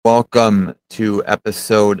Welcome to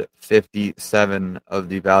episode 57 of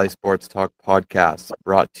the Valley Sports Talk podcast,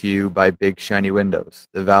 brought to you by Big Shiny Windows,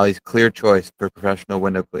 the Valley's clear choice for professional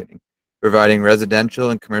window cleaning, providing residential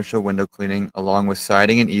and commercial window cleaning along with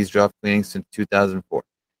siding and eavesdrop cleaning since 2004.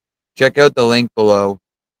 Check out the link below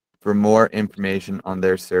for more information on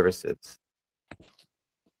their services.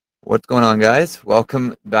 What's going on, guys?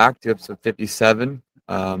 Welcome back to episode 57.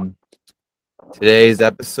 Today's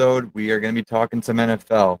episode, we are going to be talking some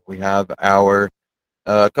NFL. We have our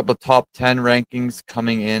couple of top 10 rankings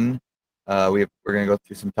coming in. We're going to go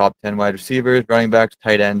through some top 10 wide receivers, running backs,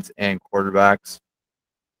 tight ends, and quarterbacks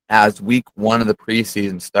as week one of the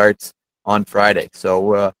preseason starts on Friday.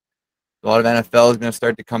 So a lot of NFL is going to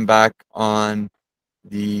start to come back on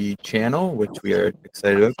the channel, which we are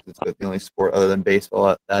excited about because it's the only sport other than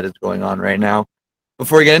baseball that is going on right now.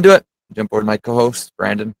 Before we get into it, jump over to my co-host,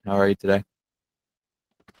 Brandon. How are you today?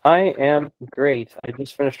 I am great. I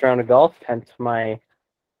just finished a round of golf, hence my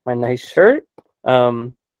nice shirt. I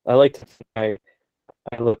like to think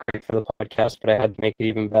I look great for the podcast, but I had to make it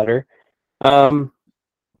even better.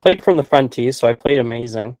 Played from the front tee, so I played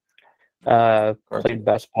amazing. Played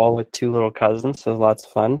best ball with two little cousins, so it was lots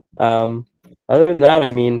of fun. Other than that, I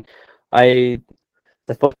mean, the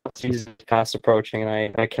football season is fast approaching,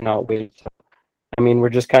 and I cannot wait. I mean, we're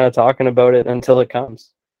just kind of talking about it until it comes.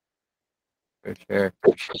 For sure.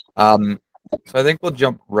 So I think we'll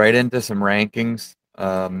jump right into some rankings.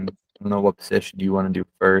 I don't know what position you want to do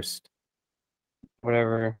first.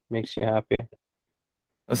 Whatever makes you happy.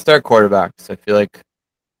 Let's start quarterbacks. I feel like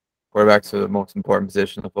quarterbacks are the most important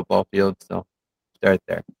position in the football field, so start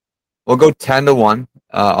there. We'll go 10 to 1.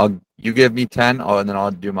 You give me 10, and then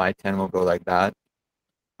I'll do my 10. We'll go like that.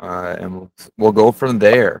 And we'll go from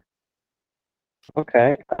there.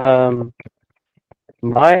 Okay.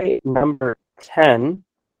 My number 10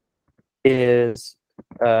 is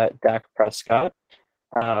Dak Prescott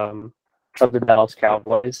of the Dallas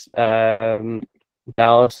Cowboys.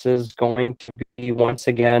 Dallas is going to be once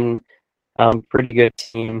again pretty good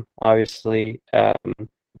team. Obviously, they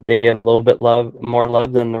get a little bit more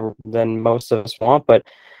love than most of us want, but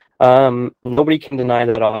nobody can deny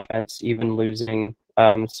that offense. Even losing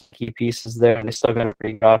some key pieces there, they still got a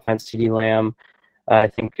pretty good offense. CeeDee Lamb. I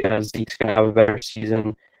think Zeke's going to have a better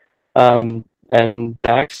season. And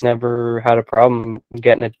Dak's never had a problem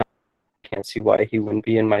getting it done. Can't see why he wouldn't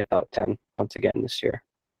be in my top 10 once again this year.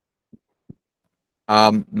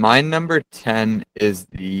 My number 10 is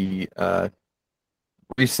the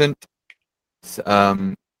recent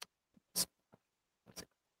I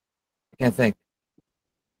can't think.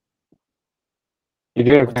 You're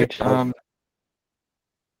doing a great job.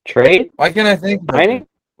 Trade? Why can't I think? Signing?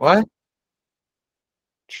 What?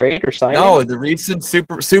 Trade or signing? No, the recent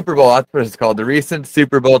Super Bowl. That's what it's called. The recent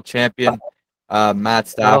Super Bowl champion, Matt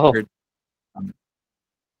Stafford.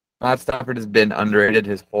 Matt Stafford has been underrated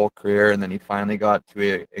his whole career, and then he finally got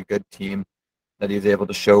to a good team that he's able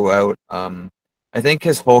to show out. I think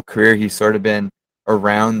his whole career he's sort of been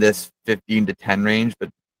around this 15 to 10 range, but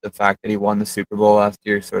the fact that he won the Super Bowl last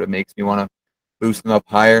year sort of makes me want to boost him up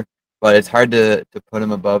higher. But it's hard to put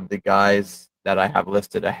him above the guys that I have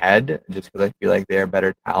listed ahead, just because I feel like they are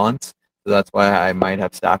better talents. So that's why I might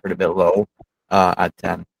have Stafford a bit low at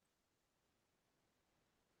 10.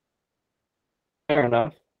 Fair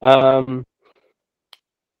enough.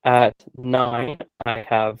 At 9, I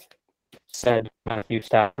have said Matthew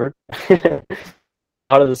Stafford. A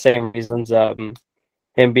lot of the same reasons.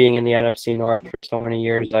 Him being in the NFC North for so many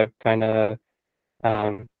years, I've kind of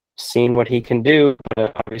seen what he can do.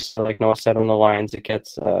 But obviously, like Noah said on the Lions, it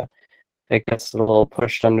gets a little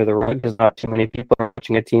pushed under the rug because not too many people are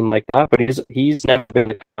watching a team like that. But he's never been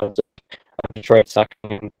the cause of Detroit sucking.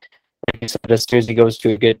 And like you said, as soon as he goes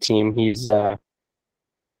to a good team, he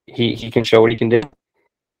can show what he can do.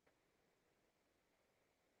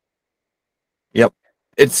 Yep.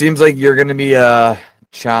 It seems like you're going to be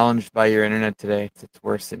challenged by your internet today. It's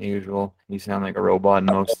worse than usual. You sound like a robot in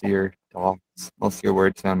most of your talks. Most of your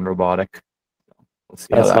words sound robotic. So we'll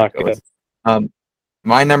see how that goes.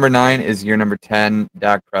 My number 9 is your number 10,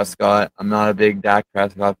 Dak Prescott. I'm not a big Dak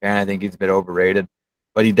Prescott fan. I think he's a bit overrated,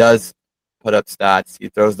 but he does put up stats. He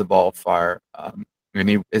throws the ball far.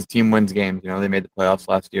 And his team wins games. You know, they made the playoffs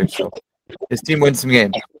last year, so his team wins some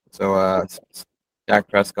games. So Dak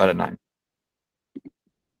Prescott at 9.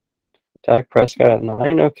 Dak Prescott at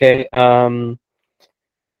 9. Okay.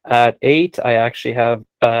 At 8, I actually have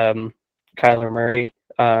Kyler Murray.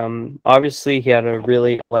 Obviously, he had a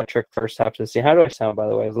really electric first half of the season. How do I sound, by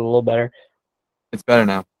the way? Is it a little better? It's better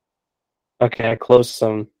now. Okay, I closed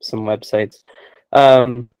some websites.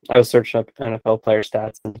 I was searching up NFL player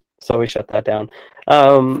stats, and so we shut that down.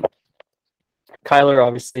 Kyler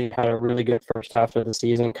obviously had a really good first half of the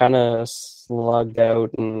season, kind of slugged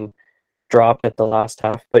out and dropped at the last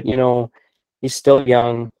half. But, he's still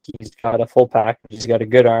young. He's got a full package. He's got a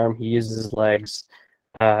good arm. He uses his legs.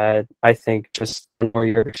 I think just the more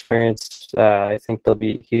year of experience, I think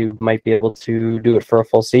he might be able to do it for a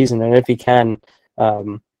full season. And if he can,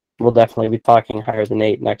 we'll definitely be talking higher than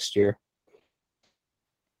 8 next year.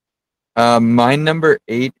 My number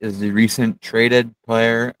 8 is the recent traded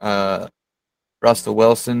player, Russell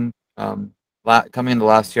Wilson. Coming into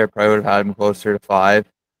last year, I probably would have had him closer to 5.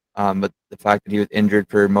 But the fact that he was injured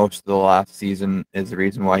for most of the last season is the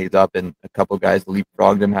reason why he's up, and a couple guys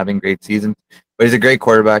leapfrogged him having great seasons. But he's a great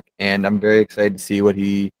quarterback, and I'm very excited to see what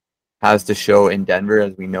he has to show in Denver,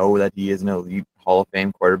 as we know that he is an elite Hall of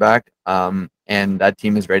Fame quarterback. And that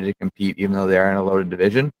team is ready to compete, even though they are in a loaded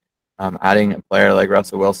division. Adding a player like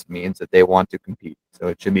Russell Wilson means that they want to compete. So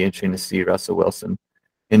it should be interesting to see Russell Wilson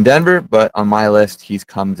in Denver, but on my list, he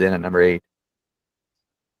comes in at number 8.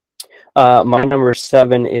 My number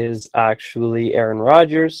 7 is actually Aaron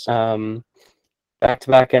Rodgers.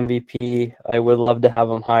 Back-to-back MVP. I would love to have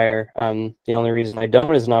him higher. The only reason I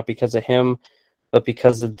don't is not because of him, but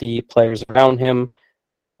because of the players around him.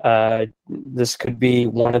 This could be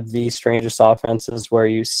one of the strangest offenses where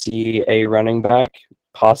you see a running back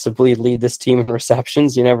possibly lead this team in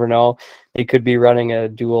receptions. You never know. They could be running a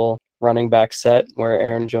dual running back set where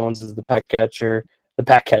Aaron Jones is the prime catcher,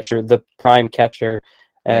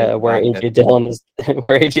 where AJ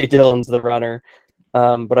Dillon's the runner.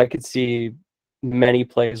 But I could see many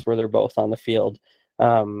plays where they're both on the field.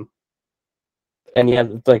 And yeah,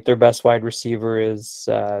 like their best wide receiver is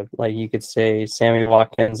like you could say Sammy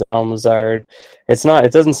Watkins, Allen Lazard.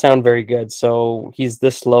 It doesn't sound very good. So he's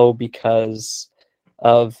this low because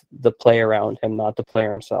of the play around him, not the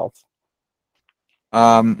player himself.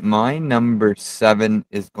 My number 7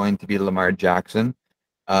 is going to be Lamar Jackson.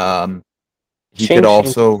 He could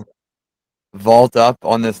also vault up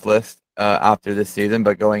on this list after this season,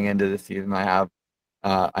 but going into the season, I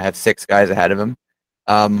have 6 guys ahead of him.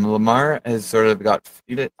 Lamar has sort of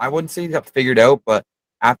I wouldn't say he got figured out, but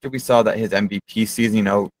after we saw that his MVP season,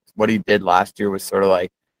 what he did last year was sort of like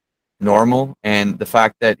normal, and the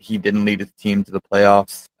fact that he didn't lead his team to the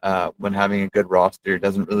playoffs when having a good roster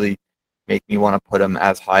doesn't really make me want to put him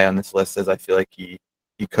as high on this list as I feel like he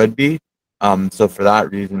could be. So for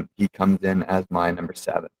that reason, he comes in as my number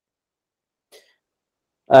 7.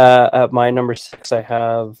 At my number 6, I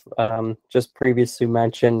have just previously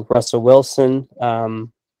mentioned Russell Wilson.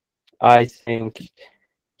 I think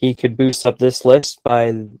he could boost up this list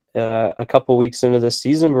by a couple weeks into the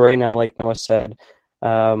season. But right now, like Noah said,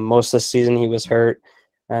 most of the season he was hurt,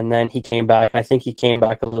 and then he came back. I think he came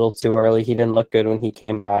back a little too early. He didn't look good when he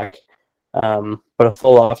came back. But a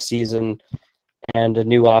full off season and a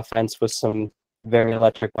new offense with some very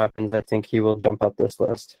electric weapons, I think he will jump up this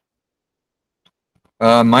list.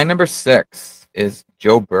 My number 6 is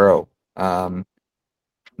Joe Burrow.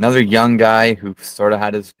 Another young guy who sort of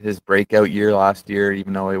had his breakout year last year,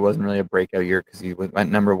 even though it wasn't really a breakout year because he went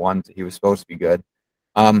number 1, so he was supposed to be good.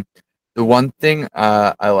 The one thing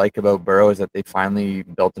I like about Burrow is that they finally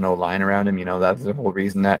built an O-line around him. That's the whole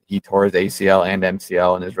reason that he tore his ACL and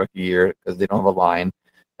MCL in his rookie year, because they don't have a line.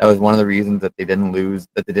 That was one of the reasons that they didn't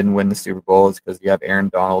win the Super Bowl, is because you have Aaron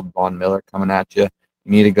Donald, Von Miller coming at you.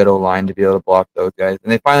 You need a good O-line to be able to block those guys.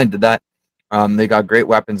 And they finally did that. They got great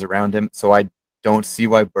weapons around him, so I don't see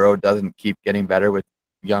why Burrow doesn't keep getting better with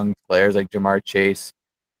young players like Jamar Chase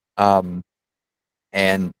and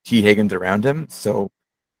T. Higgins around him. So,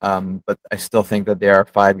 but I still think that there are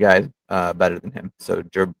 5 guys better than him. So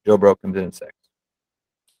Joe Burrow comes in at 6.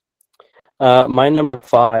 My number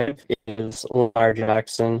 5 is Lamar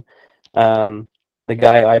Jackson, the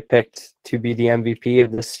guy I picked to be the MVP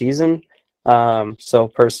of the season. So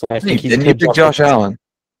personally, I think didn't you pick Josh Allen?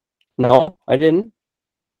 No, I didn't.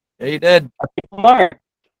 Yeah, you did. I picked Lamar.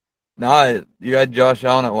 No, you had Josh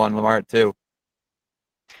Allen at 1, Lamar at 2.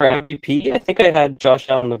 For MVP, I think I had Josh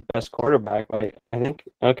Allen the best quarterback. I think.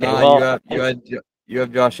 Okay. No, well, you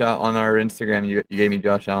have Josh Allen on our Instagram. You gave me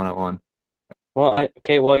Josh Allen at 1. Well,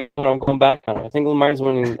 I'm going back on it. I think Lamar's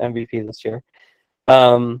winning MVP this year.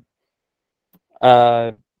 Okay,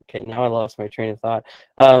 now I lost my train of thought.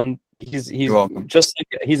 He's he's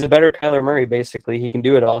a better Kyler Murray. Basically, he can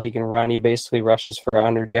do it all. He can run. He basically rushes for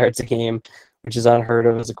 100 yards a game, which is unheard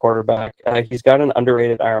of as a quarterback. He's got an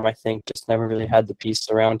underrated arm, I think. Just never really had the pieces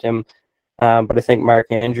around him. But I think Mark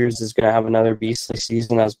Andrews is going to have another beastly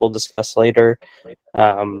season, as we'll discuss later.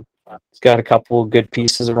 He's got a couple good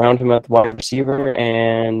pieces around him at the wide receiver,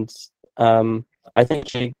 and I think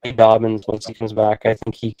J.K. Dobbins, once he comes back, I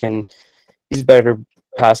think he's a better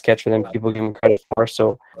pass catcher than people give him credit for.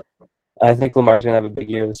 So I think Lamar's going to have a big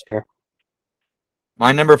year this year.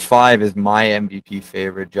 My number 5 is my MVP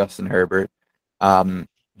favorite, Justin Herbert.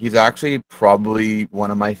 He's actually probably one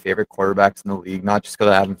of my favorite quarterbacks in the league, not just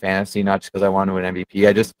because I have him fantasy, not just because I want to win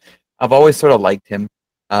MVP. I've always sort of liked him.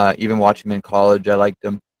 Even watching him in college, I liked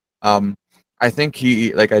him. I think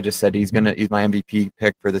like I just said, he's my MVP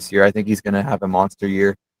pick for this year. I think he's gonna have a monster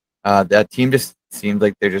year. That team just seems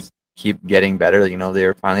like they just keep getting better. You know, they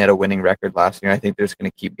were finally had a winning record last year. I think they're just gonna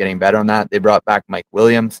keep getting better on that. They brought back Mike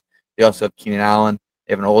Williams. They also have Keenan Allen.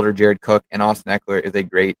 They have an older Jared Cook, and Austin Eckler is a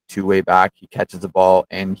great two-way back. He catches the ball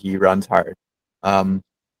and he runs hard.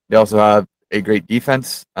 They also have a great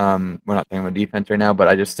defense. We're not talking about defense right now, but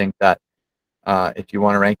I just think that if you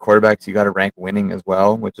want to rank quarterbacks, you got to rank winning as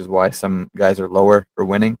well, which is why some guys are lower for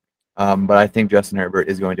winning. But I think Justin Herbert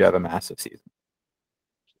is going to have a massive season.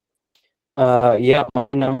 Yeah, my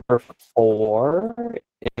number 4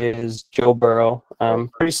 is Joe Burrow.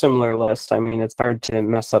 Pretty similar list. I mean, it's hard to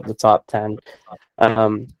mess up the top 10.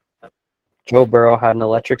 Joe Burrow had an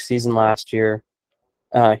electric season last year.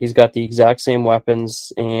 He's got the exact same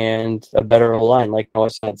weapons and a better line, like Noah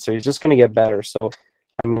said. So he's just going to get better. So,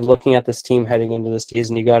 I mean, looking at this team heading into this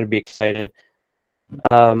season, you got to be excited.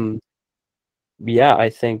 Yeah, I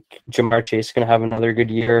think Jamar Chase is going to have another good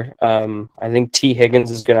year. I think T.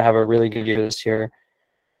 Higgins is going to have a really good year this year.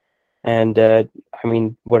 And, I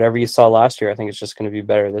mean, whatever you saw last year, I think it's just going to be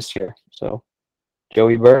better this year. So,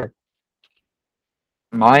 Joey Burr.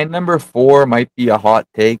 My number 4 might be a hot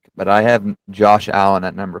take, but I have Josh Allen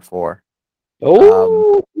at number 4.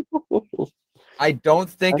 Oh, I don't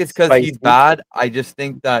think that's it's because he's spicy. bad. I just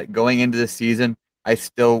think that going into the season, I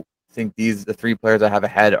still think the 3 players I have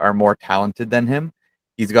ahead are more talented than him.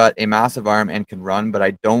 He's got a massive arm and can run, but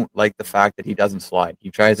I don't like the fact that he doesn't slide. He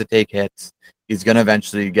tries to take hits. He's going to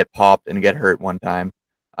eventually get popped and get hurt one time.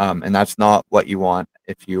 And that's not what you want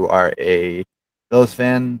if you are a Bills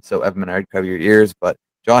fan. So Evan Menard, cover your ears. But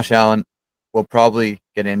Josh Allen will probably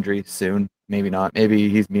get injury soon. Maybe not. Maybe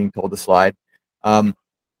he's being told to slide.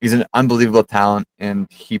 He's an unbelievable talent, and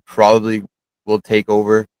he probably will take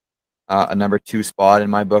over a number 2 spot in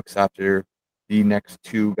my books after the next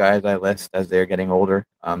 2 guys I list as they're getting older.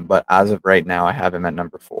 But as of right now, I have him at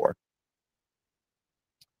number 4.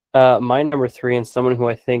 My number 3, and someone who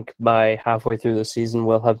I think by halfway through the season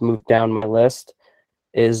will have moved down my list,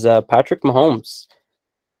 is Patrick Mahomes.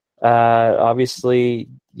 Obviously,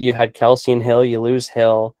 you had Kelsey and Hill. You lose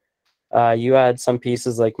Hill. You had some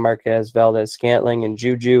pieces like Marquez, Valdez-Scantling, and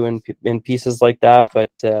Juju, and pieces like that.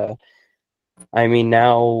 But I mean,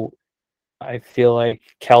 now I feel like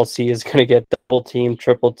Kelsey is going to get double teamed,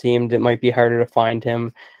 triple teamed. It might be harder to find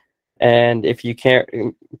him. And if you can't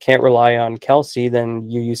rely on Kelsey, then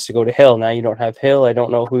you used to go to Hill. Now you don't have Hill. I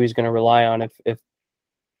don't know who he's going to rely on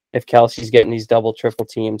if Kelsey's getting these double, triple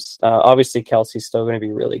teams. Obviously, Kelsey's still going to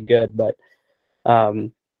be really good, but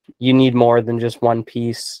you need more than just one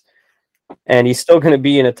piece. And he's still going to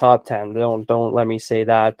be in a top 10. Don't let me say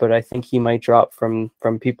that, but I think he might drop from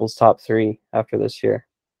people's top 3 after this year.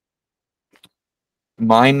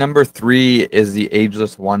 My number 3 is the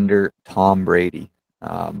ageless wonder, Tom Brady.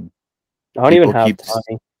 I don't even have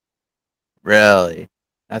Tommy. Really?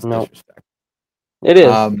 That's disrespectful. It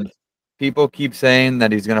is. People keep saying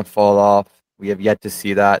that he's going to fall off. We have yet to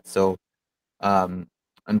see that. So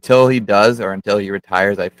until he does or until he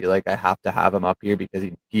retires, I feel like I have to have him up here because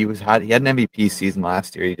he had an MVP season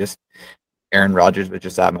last year. Aaron Rodgers was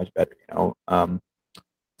just that much better, you know.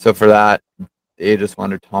 So for that, the ageless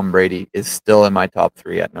wonder Tom Brady is still in my top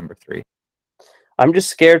 3 at number 3. I'm just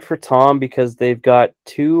scared for Tom because they've got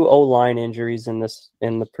 2 O-line injuries in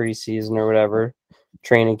the preseason or whatever,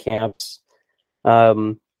 training camps.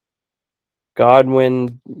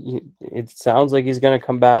 Godwin, it sounds like he's going to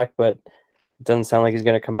come back, but it doesn't sound like he's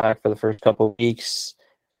going to come back for the first couple of weeks.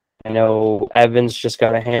 I know Evans just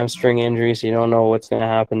got a hamstring injury, so you don't know what's going to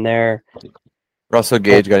happen there. Russell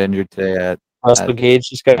Gage got injured today. Gage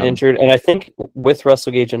just got injured, and I think with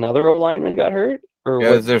Russell Gage, another O-lineman got hurt.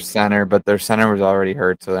 It was their center, but their center was already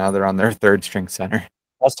hurt, so now they're on their 3rd string center.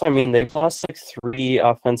 That's what I mean. They've lost like 3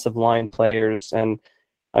 offensive line players, and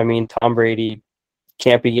I mean Tom Brady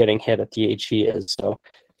can't be getting hit at the age he is, so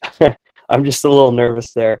I'm just a little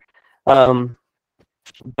nervous there.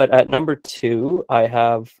 But at number 2, I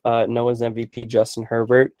have Noah's MVP, Justin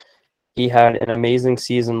Herbert. He had an amazing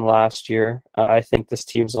season last year. I think this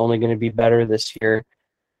team's only going to be better this year.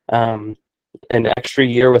 An extra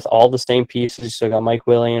year with all the same pieces. You still got Mike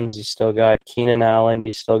Williams. You still got Keenan Allen.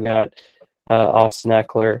 You still got Austin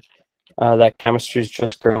Eckler. That chemistry is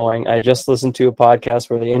just growing. I just listened to a podcast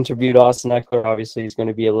where they interviewed Austin Eckler. Obviously, he's going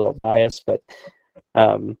to be a little biased, but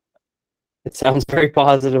it sounds very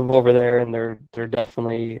positive over there, and they're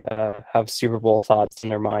definitely have Super Bowl thoughts in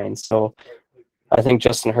their minds. So I think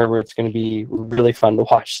Justin Herbert's going to be really fun to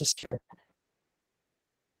watch this year.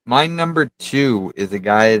 My number 2 is a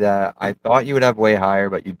guy that I thought you would have way higher,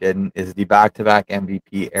 but you didn't. Is the back-to-back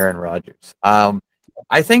MVP Aaron Rodgers?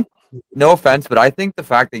 I think, no offense, but I think the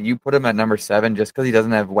fact that you put him at number 7 just because he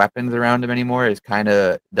doesn't have weapons around him anymore is kind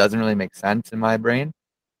of doesn't really make sense in my brain.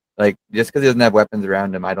 Like just because he doesn't have weapons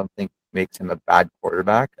around him, I don't think makes him a bad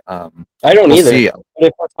quarterback. I don't We'll either. see. But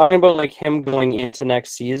if we're talking about like him going into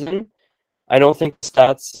next season, I don't think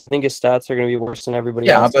stats. I think his stats are going to be worse than everybody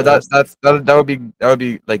Yeah, else. but that would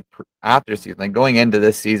be like after season, like going into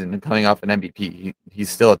this season and coming off an MVP, he's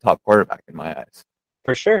still a top quarterback in my eyes.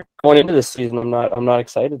 For sure. Going into this season, I'm not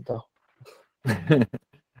excited though.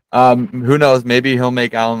 Who knows? Maybe he'll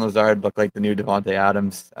make Alan Lazard look like the new Devontae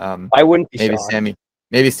Adams. I wouldn't be maybe shocked.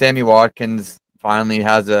 Sammy Watkins finally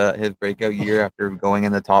has his breakout year after going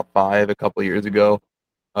in the top 5 a couple years ago.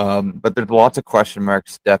 But there's lots of question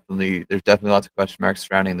marks. There's definitely lots of question marks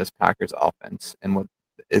surrounding this Packers offense and what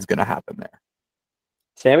is going to happen there.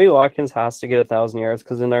 Sammy Watkins has to get 1,000 yards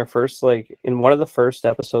because in one of the first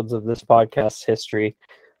episodes of this podcast's history,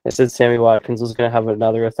 I said Sammy Watkins was going to have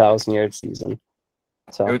another 1,000-yard season.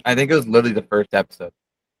 So I think it was literally the first episode.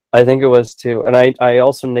 I think it was too, and I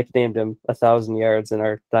also nicknamed him 1,000 yards in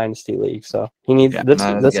our dynasty league. So he needs this.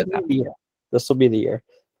 This will be the year.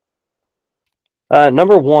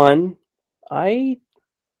 Number 1, I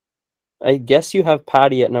guess you have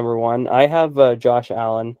Patty at number 1. I have Josh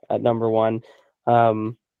Allen at number 1.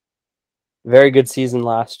 Very good season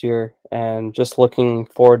last year, and just looking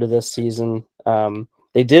forward to this season.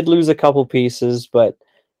 They did lose a couple pieces, but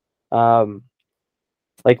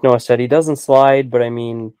like Noah said, he doesn't slide. But I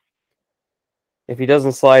mean, if he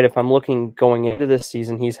doesn't slide, if I'm looking going into this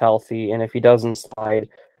season, he's healthy, and if he doesn't slide,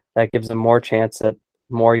 that gives him more chance at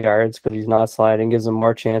more yards because he's not sliding, gives him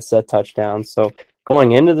more chance at touchdowns. So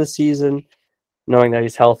going into the season, knowing that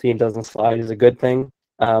he's healthy and doesn't slide is a good thing.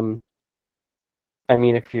 I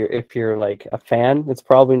mean, if you're like a fan, it's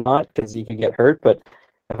probably not because he could get hurt. But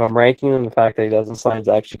if I'm ranking him, the fact that he doesn't slide is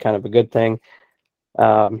actually kind of a good thing.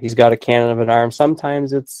 He's got a cannon of an arm.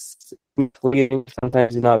 Sometimes it's misleading.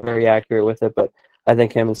 Sometimes he's not very accurate with it. But I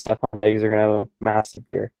think him and Stephon Diggs are going to have a massive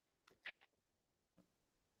year.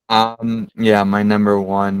 Yeah, my number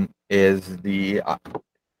 1 is the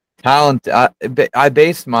talent. I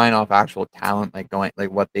based mine off actual talent, like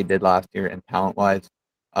what they did last year and talent wise.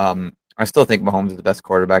 I still think Mahomes is the best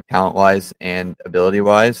quarterback talent wise and ability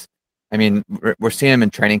wise. I mean, we're seeing him in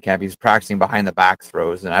training camp. He's practicing behind the back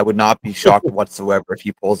throws, and I would not be shocked whatsoever if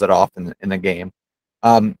he pulls it off in the game.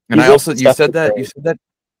 And you said that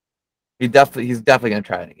he's definitely going to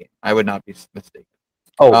try it in a game. I would not be mistaken.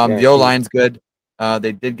 The O line's good.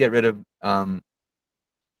 They did get rid of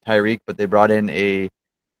Tyreek, but they brought in a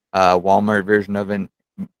Walmart version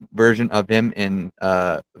of him in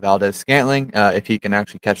Valdez-Scantling. If he can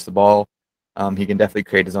actually catch the ball, he can definitely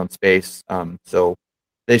create his own space. So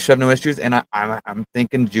they should have no issues. And I'm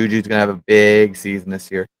thinking Juju's gonna have a big season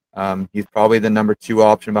this year. He's probably the number 2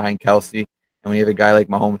 option behind Kelsey. And when you have a guy like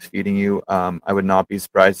Mahomes feeding you, I would not be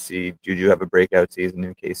surprised to see Juju have a breakout season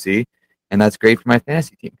in KC. And that's great for my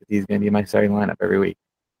fantasy team because he's going to be in my starting lineup every week.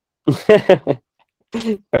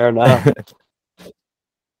 Fair enough.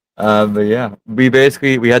 But yeah, we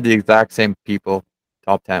had the exact same people,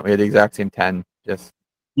 top 10. We had the exact same 10. Just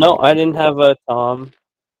no, I didn't have a Tom.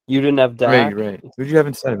 You didn't have Dak. Right. Who'd you have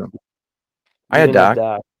instead of him? I had Dak.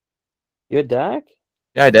 You had Dak?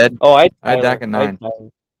 Yeah, I did. Oh, I had Dak at 9.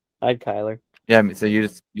 I had Kyler. Yeah, so you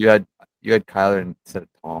had Kyler instead of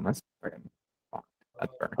Tom. That's fair.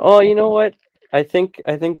 Oh, you know what? I think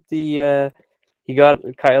the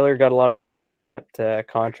Kyler got a lot of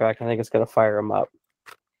contract. I think it's gonna fire him up.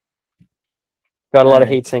 Got a lot of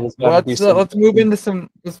hate saying. Let's move into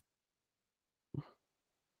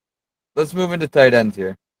let's move into tight ends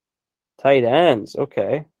here. Tight ends,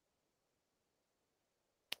 okay.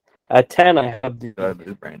 At 10, I have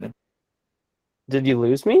Brandon. Did you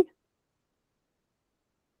lose me?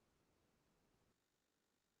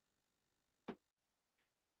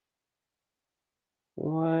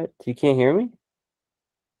 What? You can't hear me?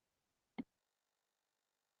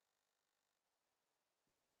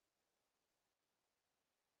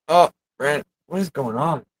 Oh, Brandon, what is going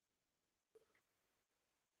on?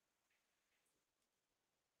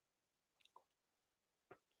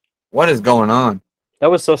 What is going on? That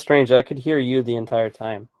was so strange. I could hear you the entire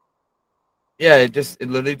time. Yeah, it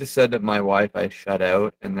literally just said that my Wi-Fi shut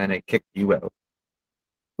out, and then it kicked you out.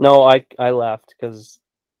 No, I left because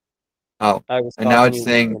Oh, I was and now talking it's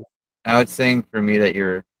to saying you. for me that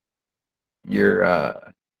you're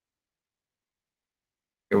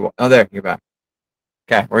oh, there, you're back.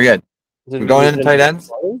 Okay, we're good. Did We're we going lose into any tight of the ends.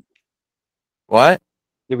 recording? What?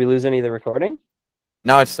 Did we lose any of the recording?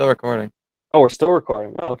 No, it's still recording. Oh, we're still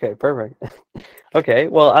recording. Oh, okay, perfect. Okay,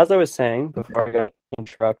 well, as I was saying before I got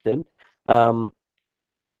interrupted, um,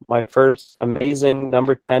 my first amazing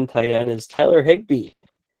number 10 tight end is Tyler Higbee,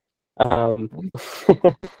 um,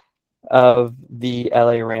 of the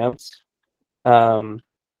LA Rams.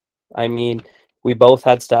 I mean, we both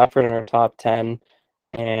had Stafford in our top 10,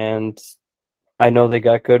 and I know they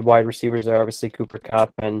got good wide receivers there, obviously Cooper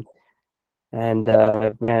Kupp and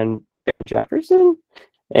Jefferson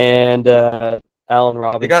and Allen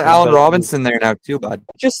They got Robinson. Allen But Robinson there now too, bud.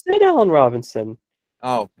 I just said Allen Robinson.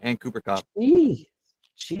 Oh, and Cooper Kupp. Jeez,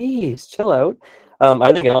 jeez, chill out.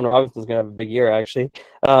 I think Allen Robinson's gonna have a big year actually.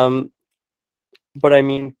 But I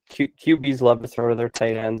mean, QBs love to throw to their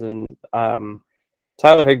tight ends, and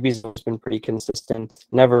Tyler Higbee's always been pretty consistent.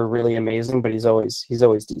 Never really amazing, but he's always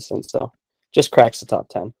decent. So just cracks the top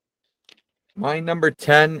 10. My number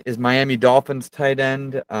 10 is Miami Dolphins tight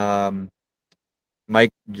end,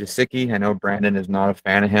 Mike Gesicki. I know Brandon is not a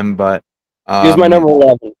fan of him, but He was my number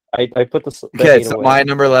 11. I put the okay, hate so away. my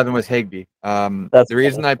number 11 was Higbee. That's the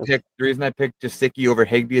reason funny. I picked Gesicki over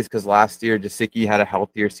Higbee is because last year Gesicki had a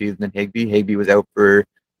healthier season than Higbee. Higbee was out for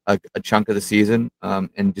a chunk of the season,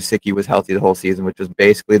 and Gesicki was healthy the whole season, which was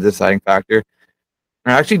basically the deciding factor.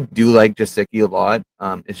 I actually do like Gesicki a lot.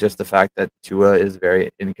 It's just the fact that Tua is very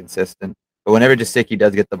inconsistent. But whenever Gesicki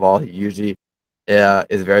does get the ball, he usually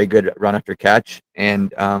is very good at run after catch.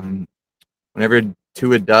 And whenever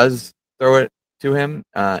Tua does throw it to him,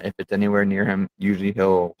 if it's anywhere near him, usually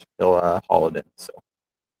he'll haul it in. So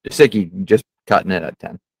Gesicki just cutting it at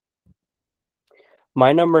 10.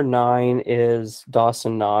 My number 9 is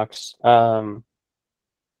Dawson Knox.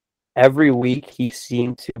 Every week he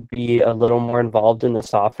seemed to be a little more involved in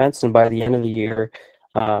this offense, and by the end of the year,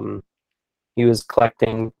 he was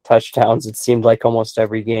collecting touchdowns. It seemed like almost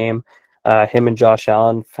every game. Him and Josh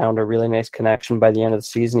Allen found a really nice connection by the end of the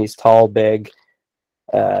season. He's tall, big,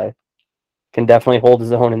 can definitely hold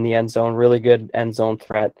his own in the end zone. Really good end zone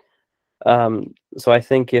threat. So I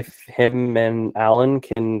think if him and Allen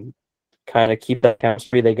can kind of keep that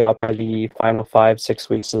chemistry they got by the final 5-6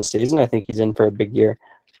 weeks of the season, I think he's in for a big year.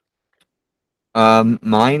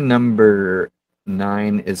 My number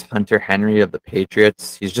 9 is Hunter Henry of the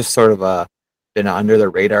Patriots. He's just sort of been an under the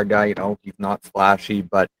radar guy. You know, he's not flashy,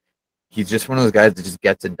 but he's just one of those guys that just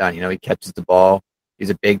gets it done. You know, he catches the ball. He's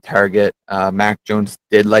a big target. Mac Jones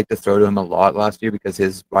did like to throw to him a lot last year because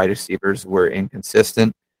his wide receivers were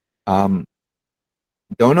inconsistent.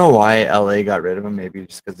 Don't know why LA got rid of him. Maybe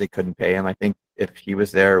just because they couldn't pay him. I think if he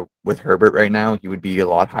was there with Herbert right now, he would be a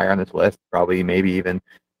lot higher on this list. Probably maybe even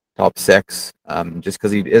top 6. Just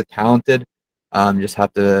because he is talented. Just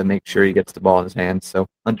have to make sure he gets the ball in his hands. So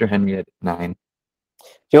Hunter Henry at 9.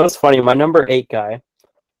 You know what's funny? My number 8 guy,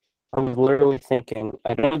 I'm literally thinking,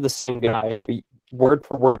 I know the same guy, but word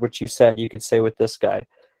for word what you said, you could say with this guy.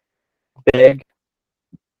 Big,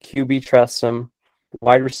 QB trusts him.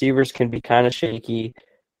 Wide receivers can be kind of shaky,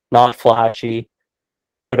 not flashy,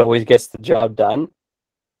 but always gets the job done.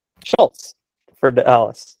 Schultz for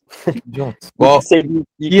Dallas. Well,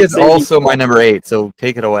 he is also my number 8, so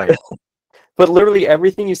take it away. But literally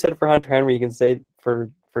everything you said for Hunter Henry, you can say for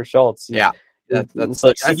Schultz. Yeah, that's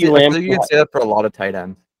like CeeDee Lamb. You can say that for a lot of tight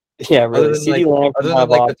ends. Yeah, really. CeeDee Lamb, other than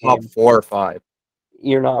like the top 4 or 5.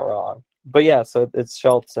 You're not wrong. But yeah, so it's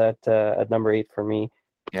Schultz at number 8 for me.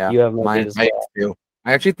 Yeah, you have mine too.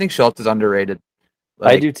 I actually think Schultz is underrated.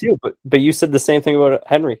 I do too, but you said the same thing about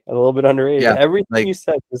Henry, a little bit underrated. Yeah, everything you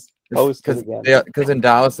said was posted again. Yeah, because in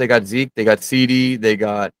Dallas they got Zeke, they got CD, they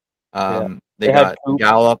got they got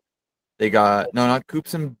Gallup, they got not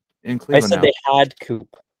Coops in Cleveland. I said now. They had Coop.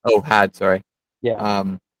 Oh, sorry.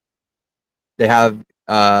 Yeah. They have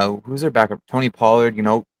who's their backup? Tony Pollard. You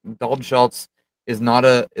know, Dalton Schultz is not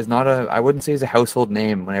a I wouldn't say he's a household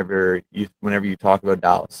name whenever you talk about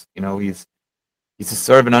Dallas. You know, he's a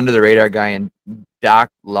sort of an under the radar guy, and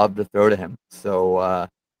Dak loved to throw to him. So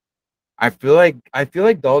I feel like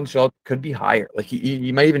Dalton Schultz could be higher. Like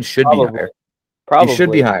he might even should be higher. Probably he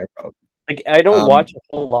should be higher. Probably. Like I don't watch a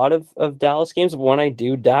whole lot of Dallas games, but when I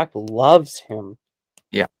do, Dak loves him.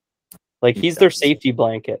 Yeah, like he's their safety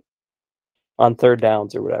blanket on third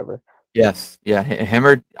downs or whatever. Yes, yeah, him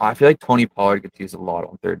or I feel like Tony Pollard gets used a lot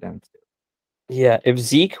on third downs too. Yeah, if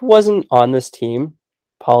Zeke wasn't on this team,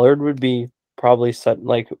 Pollard would be probably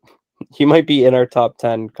like he might be in our top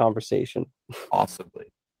 10 conversation. Possibly.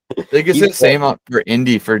 They could say the same for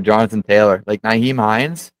Indy for Jonathan Taylor. Like Nyheim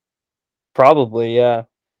Hines. Probably, yeah.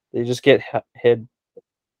 They just get hid.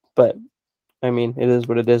 But, I mean, it is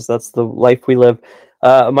what it is. That's the life we live.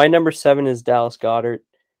 My number 7 is Dallas Goedert.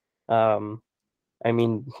 I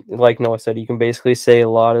mean, like Noah said, you can basically say a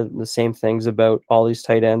lot of the same things about all these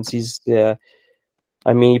tight ends.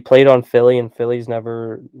 I mean, he played on Philly, and Philly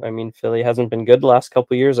hasn't been good the last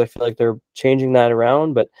couple of years. I feel like they're changing that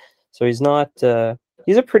around, but so he's not.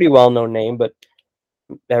 He's a pretty well-known name, but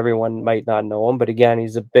everyone might not know him. But again,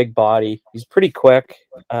 he's a big body. He's pretty quick.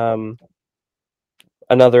 As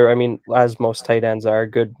most tight ends are,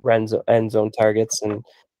 good end zone targets, and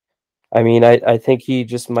I mean, I think he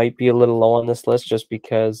just might be a little low on this list just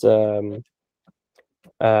because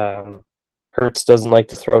Hurts doesn't like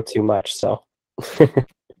to throw too much. So,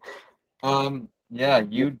 yeah,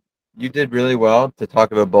 you did really well to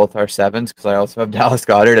talk about both our 7s because I also have Dallas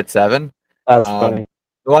Goedert at 7. that's funny.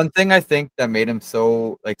 The one thing I think that made him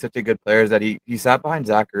such a good player is that he sat behind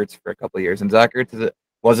Zach Ertz for a couple of years, and Zach Ertz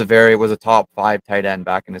was a top 5 tight end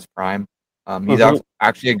back in his prime. He's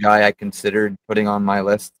actually a guy I considered putting on my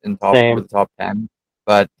list in over the top 10,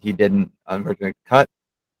 but he didn't unfortunately cut.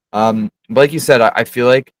 But like you said, I feel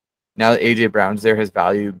like now that AJ Brown's there, his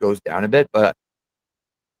value goes down a bit, but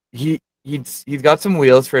he's got some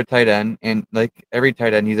wheels for a tight end, and like every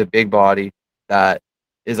tight end, he's a big body that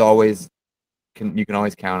is always you can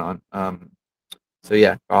always count on. So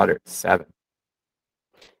yeah, Goedert 7.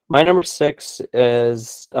 My number 6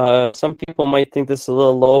 is some people might think this is a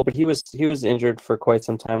little low, but he was injured for quite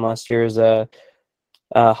some time last year. Is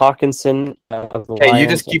Hawkinson of the Lions. You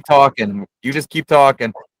just keep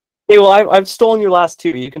talking. Hey, well, I've stolen your last 2.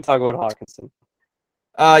 You can talk about Hawkinson.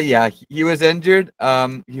 Yeah, he was injured.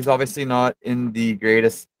 He's obviously not in the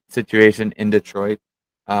greatest situation in Detroit.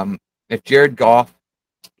 If Jared Goff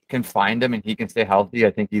can find him and he can stay healthy,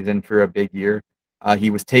 I think he's in for a big year. He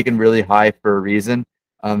was taken really high for a reason.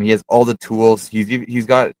 He has all the tools. He's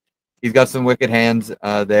got some wicked hands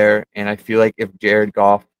there, and I feel like if Jared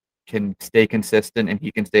Goff can stay consistent and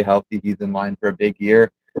he can stay healthy, he's in line for a big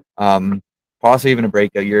year. Possibly even a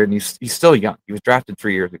breakout year, and he's still young. He was drafted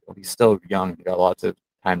 3 years ago. He's still young. He got lots of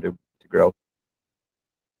time to grow.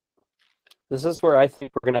 This is where I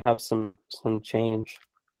think we're gonna have some change.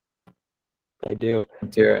 I do.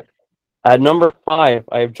 Let's hear it. At number 5,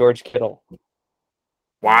 I have George Kittle.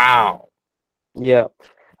 Wow. Yeah,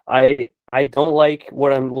 I don't like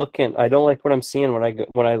what I'm looking. I don't like what I'm seeing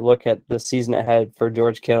when I look at the season ahead for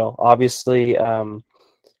George Kittle. Obviously,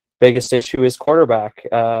 biggest issue is quarterback.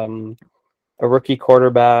 A rookie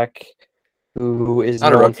quarterback who is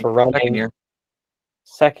known for running.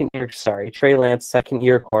 Second year, sorry, Trey Lance,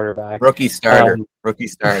 second-year quarterback. Rookie starter.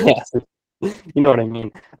 Yes, you know what I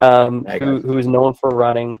mean. Who is known for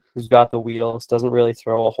running, who's got the wheels, doesn't really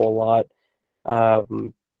throw a whole lot.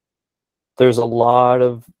 There's a lot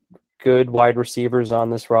of good wide receivers on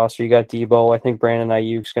this roster. You got Debo. I think Brandon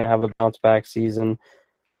Ayuk's going to have a bounce-back season.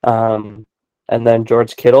 And then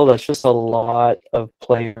George Kittle. That's just a lot of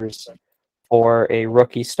players for a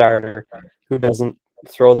rookie starter who doesn't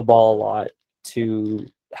throw the ball a lot to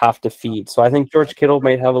have to feed. So I think George Kittle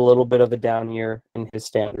might have a little bit of a down year in his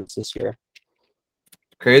standards this year.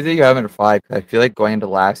 Crazy you haven't 5. I feel like going into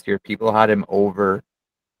last year, people had him over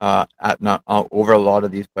over a lot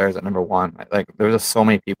of these players at number 1. Like there was just so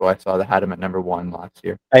many people I saw that had him at number 1 last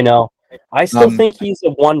year. I know. I still think he's a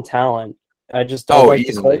 1 talent. I just don't like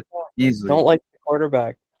easily. Don't like the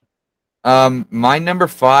quarterback. My number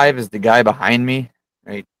 5 is the guy behind me,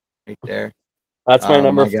 right there. That's my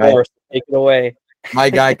number 4. So take it away. My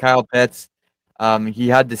guy Kyle Pitts. He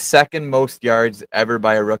had the second most yards ever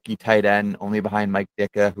by a rookie tight end, only behind Mike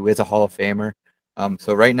Ditka, who is a Hall of Famer.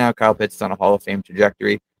 So right now, Kyle Pitts is on a Hall of Fame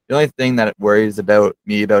trajectory. The only thing that worries about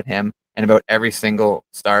him and about every single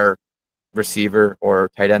star receiver or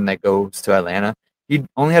tight end that goes to Atlanta, he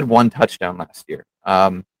only had 1 touchdown last year.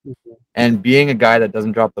 And being a guy that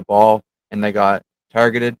doesn't drop the ball and they got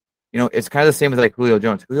targeted, it's kind of the same as like Julio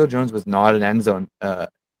Jones. Julio Jones was not an end zone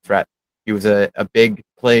threat. He was a big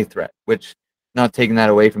play threat, which not taking that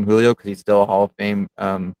away from Julio because he's still a Hall of Fame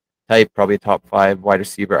type, probably a top 5 wide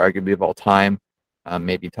receiver, arguably of all time,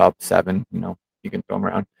 maybe top 7. You can throw him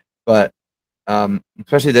around, but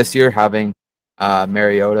especially this year having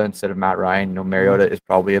Mariota instead of Matt Ryan. Mariota is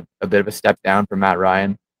probably a bit of a step down for Matt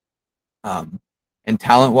Ryan, and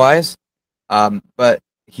talent wise, but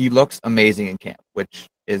he looks amazing in camp, which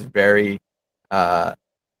is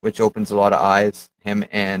which opens a lot of eyes. Him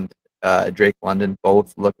and Drake London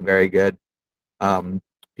both look very good.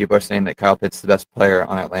 People are saying that Kyle Pitts is the best player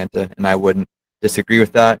on Atlanta, and I wouldn't disagree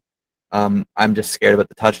with that. I'm just scared about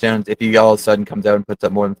the touchdowns. If he all of a sudden comes out and puts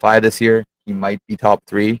up more than 5 this year, he might be top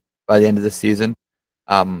 3 by the end of the season.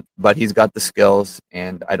 But he's got the skills,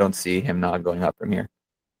 and I don't see him not going up from here.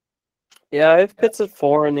 Yeah, I have Pitts at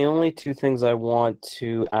 4, and the only two things I want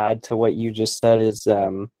to add to what you just said is,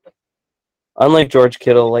 unlike George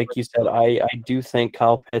Kittle, like you said, I do think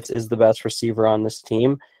Kyle Pitts is the best receiver on this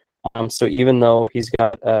team. So even though he's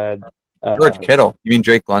got George Kittle, you mean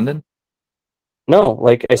Drake London? No,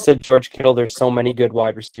 like I said, George Kittle. There's so many good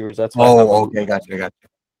wide receivers. That's why. Okay, gotcha.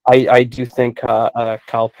 I do think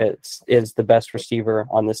Kyle Pitts is the best receiver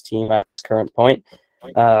on this team at this current point.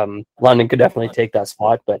 London could definitely take that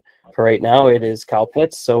spot, but for right now, it is Kyle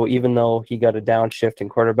Pitts. So even though he got a downshift in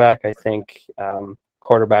quarterback, I think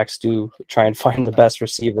quarterbacks do try and find the best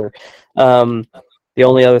receiver. The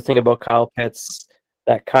only other thing about Kyle Pitts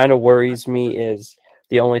that kind of worries me is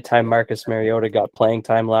the only time Marcus Mariota got playing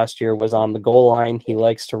time last year was on the goal line. He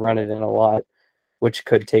likes to run it in a lot, which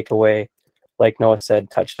could take away, like Noah said,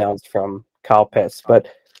 touchdowns from Kyle Pitts. But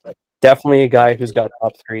definitely a guy who's got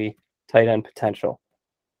top 3 tight end potential.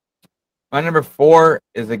 My number 4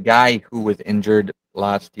 is a guy who was injured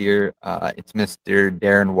last year. It's Mr.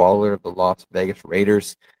 Darren Waller of the Las Vegas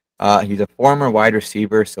Raiders. He's a former wide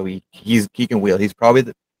receiver, so he can wheel. He's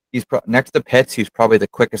probably next to Pitts. He's probably the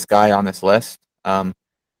quickest guy on this list.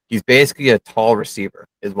 He's basically a tall receiver,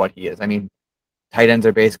 is what he is. I mean, tight ends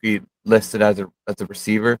are basically listed as a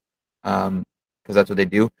receiver, because that's what they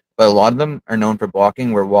do. But a lot of them are known for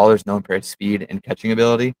blocking, where Waller's known for his speed and catching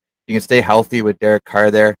ability. You can stay healthy with Derek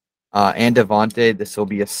Carr there, and Devontae. This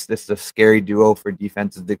is a scary duo for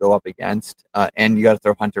defenses to go up against. And you got to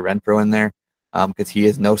throw Hunter Renfrow in there, because he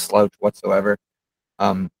is no slouch whatsoever.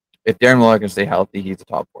 If Darren Waller can stay healthy, he's a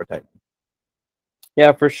top 4 tight end.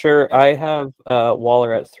 Yeah, for sure. I have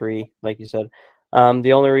Waller at 3, like you said.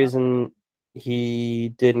 The only reason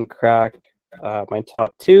he didn't crack my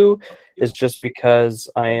top 2 is just because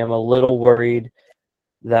I am a little worried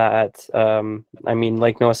that,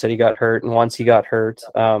 like Noah said, he got hurt. And once he got hurt,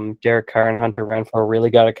 Derek Carr and Hunter Renfrow really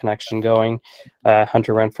got a connection going.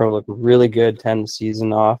 Hunter Renfrow looked really good to end the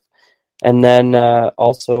season off. And then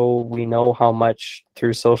also we know how much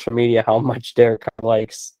through social media, how much Derek Carr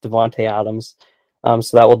likes Devontae Adams.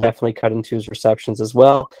 So that will definitely cut into his receptions as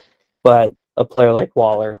well. But a player like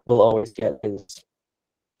Waller will always get his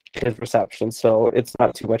receptions. So it's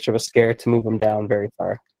not too much of a scare to move him down very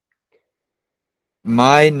far.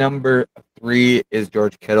 My number 3 is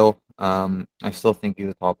George Kittle. I still think he's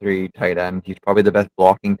a top 3 tight end. He's probably the best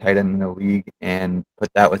blocking tight end in the league, and put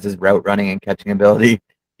that with his route running and catching ability,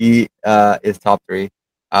 he is top 3.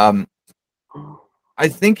 I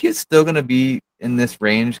think he's still going to be in this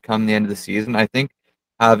range come the end of the season. I think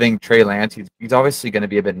having Trey Lance, he's obviously going to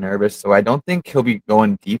be a bit nervous, so I don't think he'll be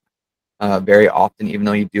going deep very often, even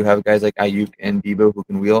though you do have guys like Ayuk and Debo who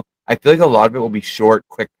can wheel. I feel like a lot of it will be short,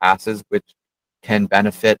 quick passes, which can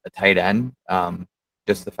benefit a tight end.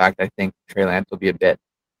 Just the fact I think Trey Lance will be a bit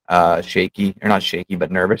shaky, or not shaky, but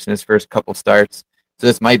nervous in his first couple starts. So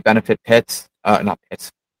this might benefit Kittle.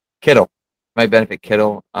 Might benefit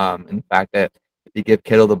Kittle in the fact that if you give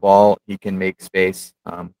Kittle the ball, he can make space.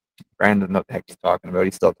 Brandon, what the heck he's talking about?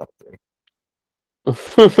 He's still top 3.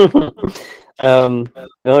 The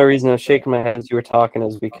only reason I was shaking my head as you were talking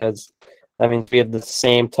is because that means we have the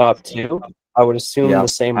same top 2. I would assume the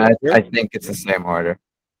same order. I think it's the same order.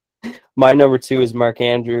 My number 2 is Mark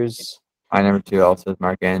Andrews. My number 2 also is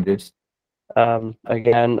Mark Andrews.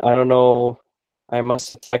 Again, I don't know. I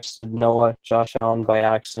must have texted Noah Josh Allen by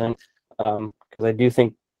accident, because I do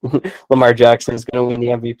think Lamar Jackson is going to win the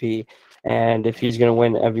MVP. And if he's going to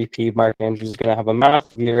win MVP, Mark Andrews is going to have a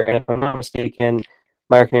massive year. And if I'm not mistaken,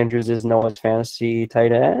 Mark Andrews is Noah's fantasy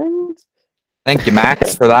tight end. Thank you,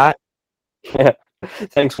 Max, for that. Yeah.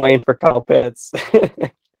 Thanks, Wayne, for Kyle Pitts.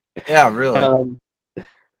 Yeah, really.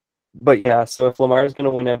 But yeah, so if Lamar is going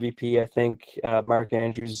to win MVP, I think Mark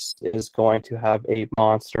Andrews is going to have a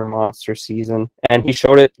monster season. And he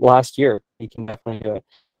showed it last year. He can definitely do it.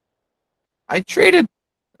 I traded.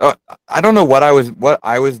 I don't know what I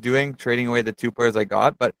was doing trading away the 2 players I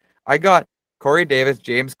got, but I got Corey Davis,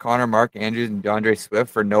 James Conner, Mark Andrews, and DeAndre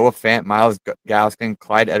Swift for Noah Fant, Myles Gaskin,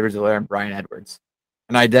 Clyde Edwards-Helaire, and Brian Edwards.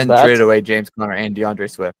 And I then traded away James Conner and DeAndre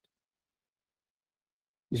Swift.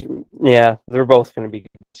 Yeah, they're both going to be good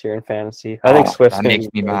this year in fantasy. I think Swift's that makes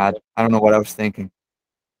me mad. I don't know what I was thinking.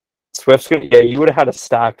 Swift's going to, yeah, you would have had a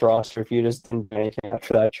stacked roster if you just didn't do anything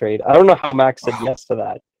after that trade. I don't know how Max said yes to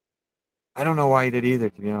that. I don't know why he did either,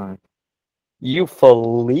 to be honest. You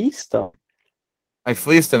fleeced him. I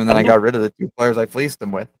fleeced him, and then I got rid of the 2 players I fleeced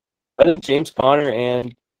him with. I think James Conner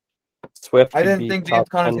and Swift. I didn't think James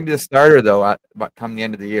Conner was going to be the starter, though, come the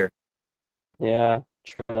end of the year. Yeah,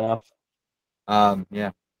 true enough.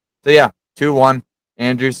 Yeah. So yeah, 2-1.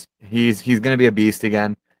 Andrews, he's gonna be a beast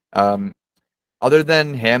again. Other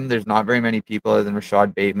than him, there's not very many people other than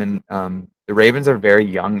Rashad Bateman. The Ravens are very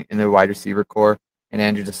young in their wide receiver core, and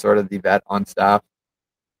Andrews is sort of the vet on staff.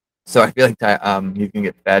 So I feel like he's gonna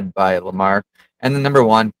get fed by Lamar. And then number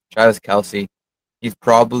one, Travis Kelce. He's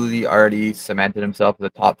probably already cemented himself as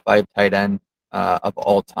a top 5 tight end of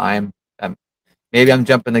all time. Maybe I'm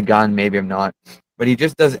jumping the gun, maybe I'm not, but he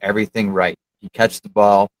just does everything right. He catches the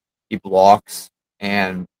ball, he blocks,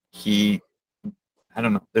 and he. I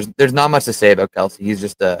don't know. There's not much to say about Kelce. He's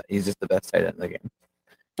just the best tight end in the game.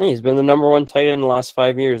 He's been the number one tight end in the last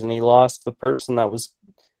 5 years, and he lost the person that was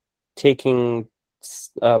taking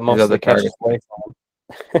most of the catches away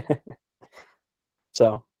from him.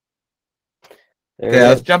 So, Okay,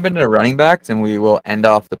 let's jump into the running backs, and we will end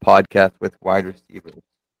off the podcast with wide receivers.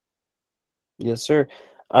 Yes, sir.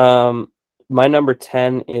 My number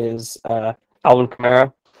 10 is Alvin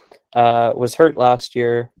Kamara. Was hurt last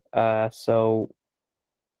year, so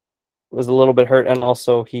was a little bit hurt, and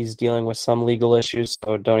also he's dealing with some legal issues,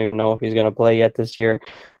 so don't even know if he's going to play yet this year.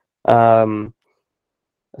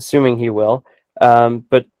 Assuming he will.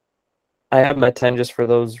 But I have him at 10 just for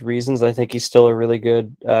those reasons. I think he's still a really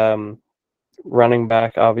good running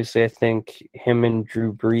back. Obviously, I think him and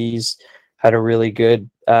Drew Brees had a really good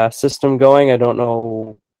system going. I don't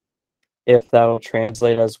know if that'll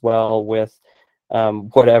translate as well with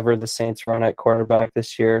whatever the Saints run at quarterback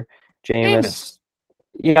this year. Jameis.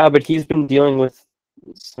 Yeah, but he's been dealing with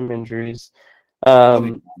some injuries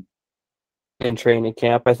in training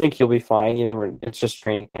camp. I think he'll be fine. It's just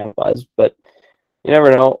training camp buzz, but you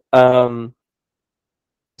never know.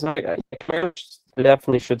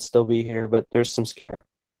 Definitely should still be here, but there's some scare.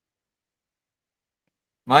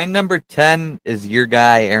 My number 10 is your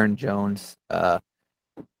guy, Aaron Jones. The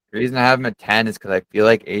reason I have him at 10 is because I feel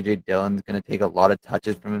like A.J. Dillon's going to take a lot of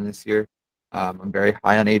touches from him this year. I'm very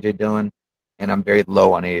high on A.J. Dillon, and I'm very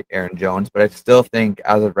low on Aaron Jones, but I still think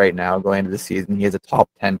as of right now, going into the season, he has a top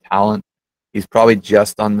 10 talent. He's probably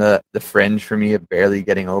just on the fringe for me of barely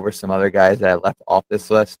getting over some other guys that I left off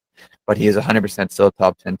this list, but he is 100% still a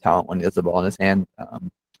top 10 talent when he has the ball in his hand.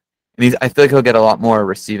 And I feel like he'll get a lot more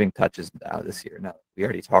receiving touches now this year. Now, we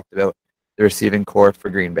already talked about the receiving core for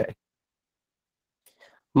Green Bay.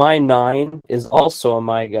 My 9 is also a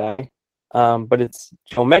my guy, but it's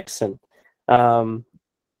Joe Mixon. I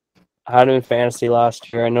had him in fantasy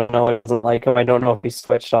last year. I don't know I doesn't like him. I don't know if he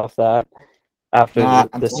switched off that after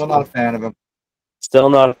I'm still not a fan of him. Still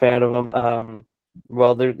not a fan of him.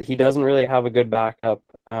 He doesn't really have a good backup.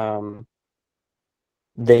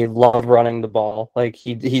 They love running the ball. Like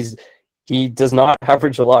he does not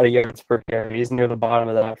average a lot of yards per carry. He's near the bottom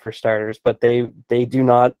of that for starters, but they do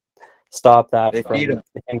not stop that from him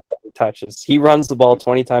touches. He runs the ball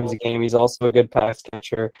 20 times a game. He's also a good pass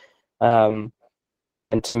catcher. And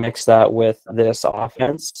to mix that with this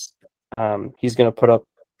offense, he's going to put up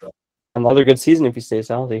another good season if he stays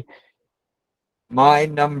healthy. My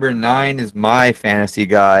number 9 is my fantasy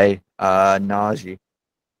guy, Najee.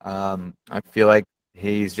 I feel like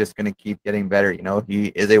he's just going to keep getting better. You know, he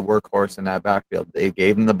is a workhorse in that backfield. They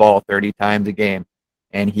gave him the ball 30 times a game,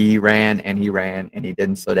 and he ran and he ran and he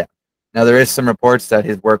didn't slow down. Now there is some reports that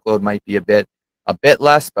his workload might be a bit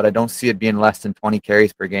less, but I don't see it being less than 20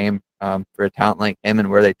 carries per game for a talent like him and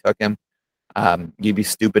where they took him. You'd be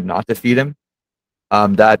stupid not to feed him.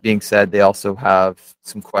 That being said, they also have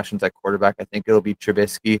some questions at quarterback. I think it'll be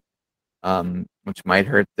Trubisky, which might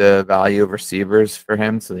hurt the value of receivers for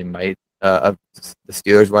him. So they might of the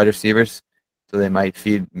Steelers wide receivers. So they might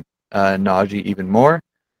feed Najee even more.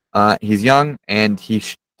 He's young and he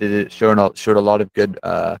showed a lot of good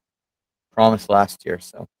promise last year.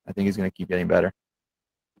 So I think he's going to keep getting better.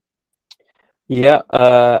 Yeah.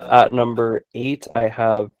 At number 8, I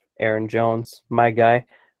have Aaron Jones, my guy.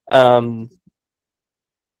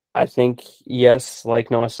 I think, yes,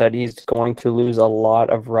 like Noah said, he's going to lose a lot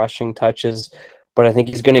of rushing touches, but I think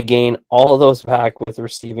he's going to gain all of those back with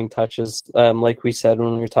receiving touches. Like we said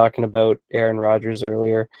when we were talking about Aaron Rodgers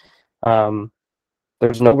earlier,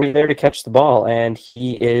 there's nobody there to catch the ball, and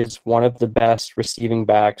he is one of the best receiving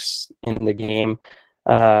backs in the game.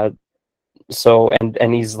 So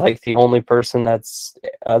he's like the only person that's,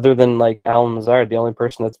 other than like Allen Lazard, the only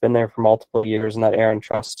person that's been there for multiple years and that Aaron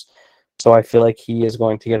trusts. So I feel like he is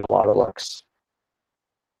going to get a lot of looks.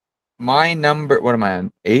 My number, what am I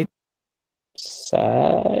on? 8?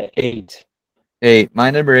 8. 8.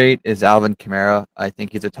 My number 8 is Alvin Kamara. I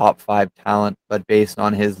think he's a top 5 talent, but based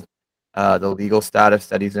on his the legal status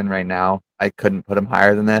that he's in right now, I couldn't put him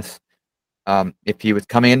higher than this. If he was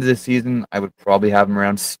coming into the season, I would probably have him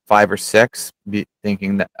around 5 or 6,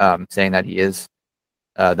 thinking that saying that he is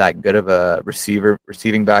that good of a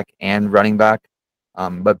receiving back and running back.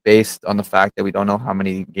 But based on the fact that we don't know how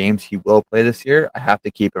many games he will play this year, I have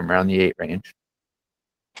to keep him around the 8 range.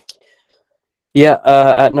 Yeah,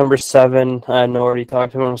 at number 7, I know already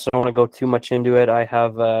talked to him, so I don't want to go too much into it. I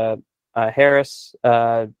have Harris.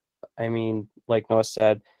 I mean, like Noah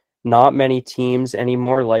said, not many teams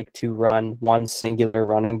anymore like to run one singular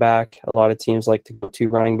running back. A lot of teams like to go 2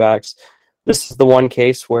 running backs. This is the one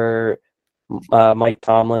case where Mike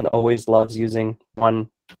Tomlin always loves using one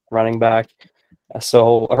running back.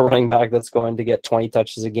 So a running back that's going to get 20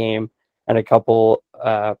 touches a game and a couple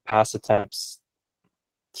pass attempts,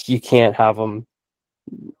 you can't have him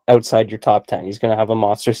outside your top 10. He's going to have a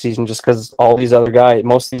monster season just because most of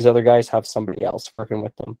these other guys have somebody else working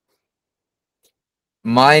with them.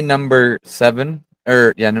 My number 7,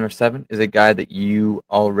 is a guy that you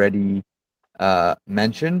already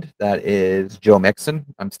mentioned. That is Joe Mixon.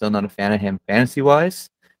 I'm still not a fan of him fantasy-wise,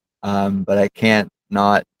 but I can't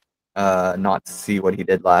not see what he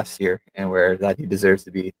did last year and where that he deserves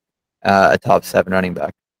to be a top 7 running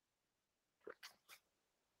back.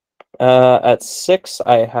 At 6,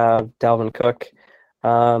 I have Dalvin Cook.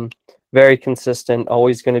 Very consistent,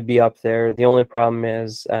 always going to be up there. The only problem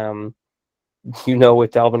is,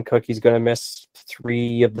 with Dalvin Cook, he's going to miss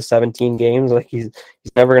 3 of the 17 games. Like he's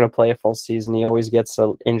never going to play a full season. He always gets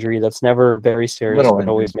an injury that's never very serious, but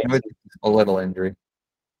always makes a little injury.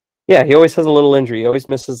 Yeah, he always has a little injury. He always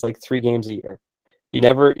misses like 3 games a year. He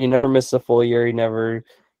never misses a full year. He never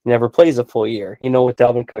plays a full year. With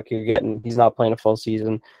Dalvin Cook, he's not playing a full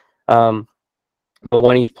season. But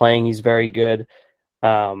when he's playing, he's very good.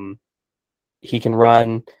 He can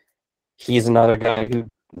run. He's another guy who,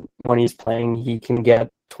 when he's playing, he can get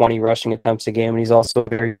 20 rushing attempts a game, and he's also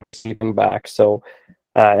very receiving back. So,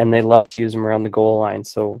 and they love to use him around the goal line.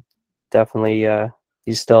 So, definitely,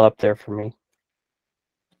 he's still up there for me.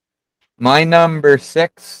 My number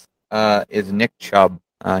 6 is Nick Chubb.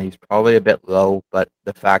 He's probably a bit low, but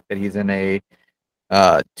the fact that he's in a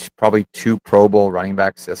probably 2 Pro Bowl running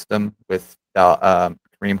back system with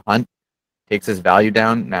Kareem Hunt takes his value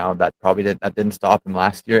down. Now that didn't stop him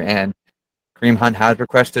last year, and Kareem Hunt has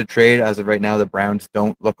requested a trade. As of right now, the Browns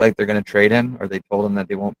don't look like they're going to trade him, or they told him that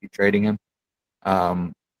they won't be trading him.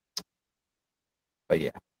 But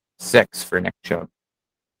yeah, 6 for Nick Chubb.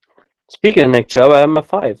 Speaking of Nick Chubb, I'm a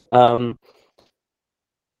 5.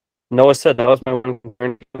 Noah said that was my one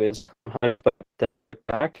concern is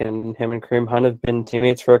back, and him and Kareem Hunt have been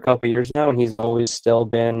teammates for a couple of years now, and he's always still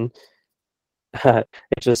been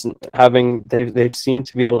it's just they seem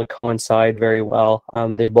to be able to coincide very well.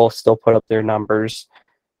 They both still put up their numbers,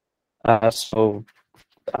 so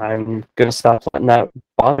I'm gonna stop letting that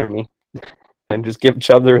bother me and just give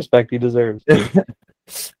Chubb the respect he deserves.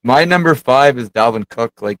 My number 5 is Dalvin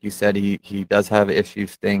Cook. Like you said, he does have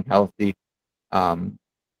issues staying healthy,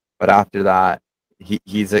 but after that,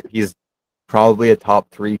 he's probably a top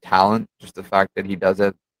 3 talent. Just the fact that he does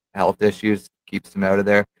have health issues keeps him out of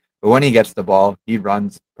there. But when he gets the ball, he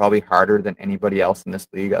runs probably harder than anybody else in this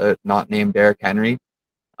league, not named Derrick Henry.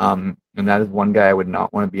 And that is one guy I would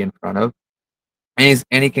not want to be in front of. And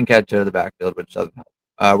he can catch out of the backfield, which doesn't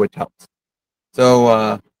help, which helps.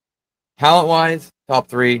 So talent-wise, top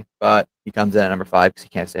 3, but he comes in at number 5 because he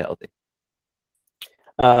can't stay healthy.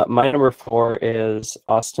 My number 4 is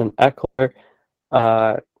Austin Eckler.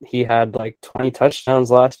 He had like 20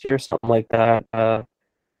 touchdowns last year, something like that.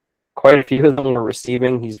 Quite a few of them were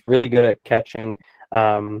receiving. He's really good at catching.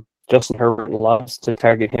 Justin Herbert loves to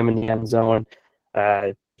target him in the end zone.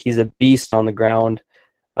 He's a beast on the ground.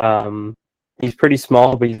 He's pretty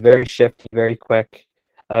small, but he's very shifty, very quick,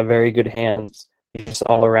 very good hands. He's just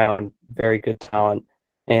all around very good talent,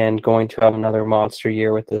 and going to have another monster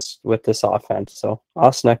year with this offense. So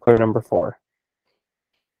Austin Eckler, number 4.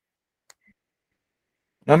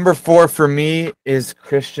 Number 4 for me is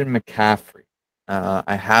Christian McCaffrey.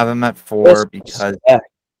 I have him at 4 because,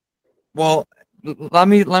 well, let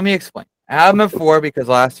me explain. I have him at 4 because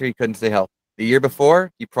last year he couldn't stay healthy. The year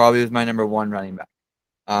before, he probably was my number 1 running back.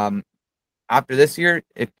 After this year,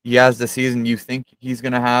 if he has the season you think he's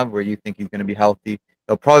going to have, where you think he's going to be healthy,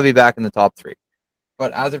 he'll probably be back in the top 3.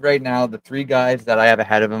 But as of right now, the 3 guys that I have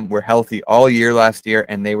ahead of him were healthy all year last year,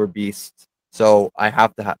 and they were beasts. So I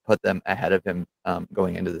have to put them ahead of him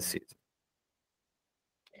going into the season.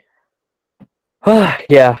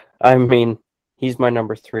 Yeah, I mean, he's my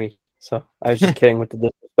number 3. So I was just kidding with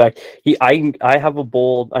the disrespect. I have a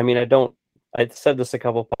bold. I mean, I said this a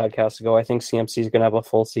couple podcasts ago. I think CMC is going to have a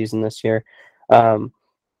full season this year.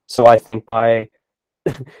 So I think by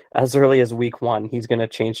as early as week 1, he's going to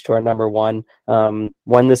change to our number 1.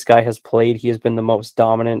 When this guy has played, he has been the most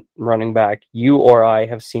dominant running back you or I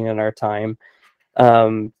have seen in our time.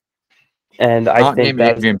 And I Not think named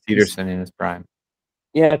that Adrian Peterson in his prime.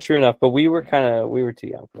 yeah, true enough. But we were too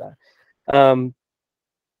young for that.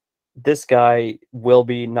 This guy will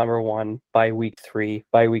be number 1 by week 3,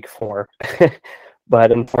 by week 4.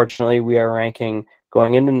 But unfortunately, we are ranking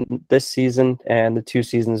going into this season and the 2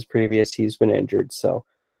 seasons previous, he's been injured. So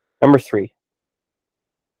number 3.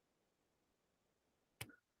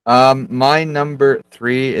 My number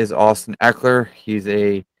 3 is Austin Eckler. He's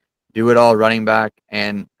a do-it-all running back,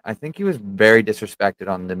 and I think he was very disrespected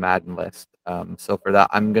on the Madden list. So for that,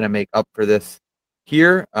 I'm gonna make up for this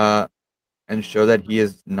here, and show that he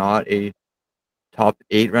is not a top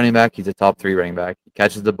 8 running back. He's a top 3 running back. He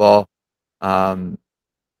catches the ball,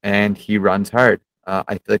 and he runs hard.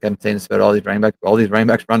 I feel like I'm saying this about all these running backs. All these running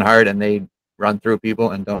backs run hard, and they run through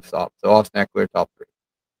people and don't stop. So Austin Eckler, top 3.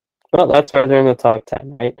 Well, that's why they're in the top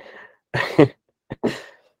 10, right?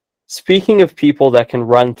 Speaking of people that can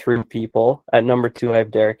run through people, at number 2, I have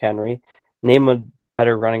Derrick Henry. Name a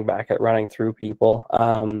better running back at running through people.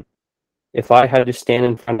 If I had to stand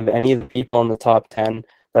in front of any of the people in the top 10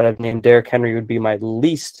 that I've named, Derrick Henry would be my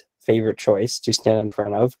least favorite choice to stand in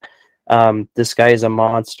front of. This guy is a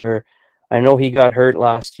monster. I know he got hurt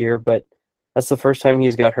last year, but that's the first time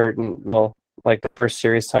he's got hurt in, well, like the first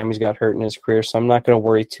serious time he's got hurt in his career, so I'm not going to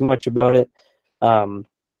worry too much about it.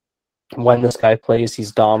 When this guy plays,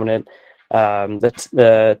 he's dominant.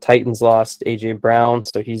 The Titans lost A.J. Brown,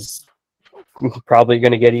 so he's probably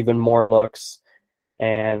going to get even more looks,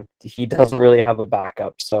 and he doesn't really have a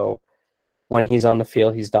backup, so when he's on the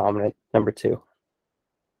field, he's dominant. Number 2.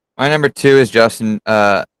 My number 2 is Jonathan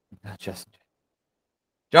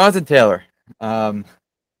Taylor.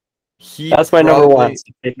 That's my number 1.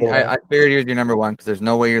 I figured he was your number 1 because there's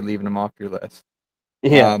no way you're leaving him off your list.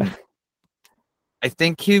 Yeah. I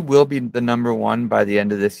think he will be the number 1 by the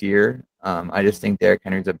end of this year. I just think Derrick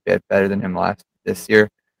Henry's a bit better than him this year.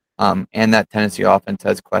 And that Tennessee offense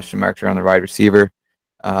has question marks around the wide receiver.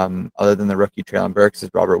 Other than the rookie Treylon Burks,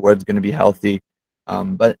 is Robert Woods going to be healthy?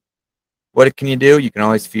 But what can you do? You can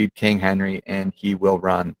always feed King Henry, and he will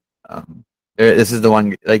run. This is the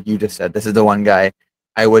one, like you just said, this is the one guy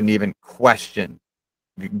I wouldn't even question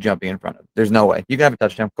jumping in front of. There's no way. You can have a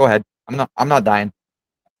touchdown. Go ahead. I'm not dying.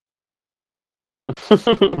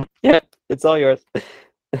 Yeah, it's all yours.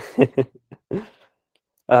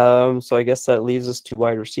 So I guess that leaves us to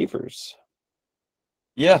wide receivers.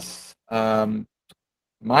 Yes. I'll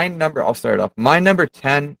start off. My number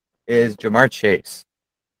 10 is Ja'Marr Chase.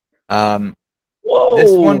 Whoa.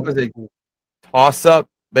 This one was a toss-up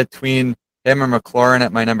between him or McLaurin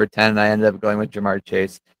at my number 10, and I ended up going with Ja'Marr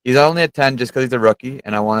Chase. He's only at 10 just because he's a rookie,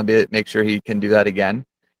 and I want to make sure he can do that again.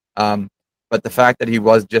 But the fact that he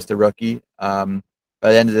was just a rookie, by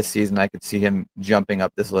the end of the season, I could see him jumping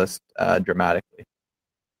up this list dramatically.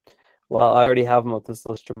 Well, I already have him up this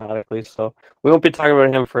list dramatically, so we won't be talking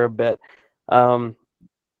about him for a bit.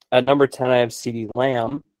 At number 10, I have CeeDee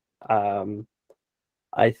Lamb.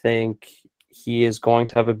 I think he is going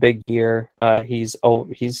to have a big year. He's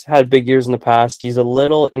had big years in the past. He's a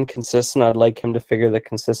little inconsistent. I'd like him to figure the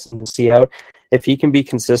consistency out. If he can be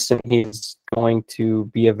consistent, he's going to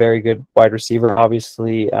be a very good wide receiver.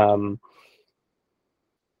 Obviously,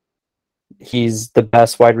 he's the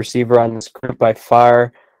best wide receiver on this group by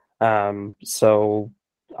far. So,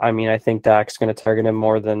 I mean, I think Dak's going to target him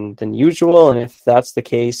more than usual. And if that's the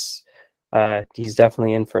case, he's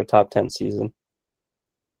definitely in for a top 10 season.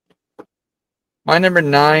 My number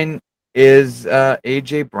 9 is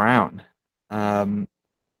A.J. Brown.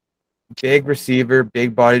 Big receiver,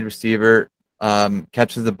 big-bodied receiver,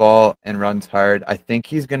 catches the ball and runs hard. I think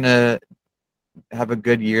he's going to have a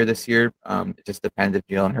good year this year. It just depends if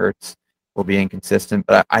Jalen Hurts will be inconsistent.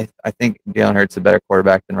 But I think Jalen Hurts is a better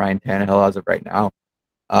quarterback than Ryan Tannehill as of right now.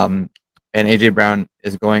 And A.J. Brown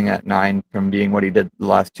is going at 9 from being what he did the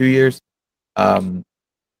last 2 years. So,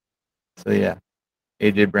 yeah,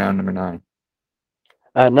 A.J. Brown, number 9.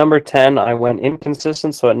 At number 10, I went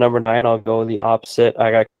inconsistent, so at number 9, I'll go the opposite.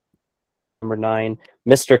 I got number 9,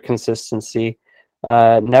 Mr. Consistency.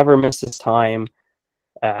 Never misses time.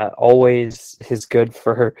 Always is good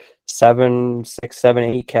for 7,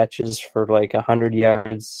 8 catches for like 100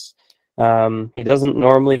 yards. He doesn't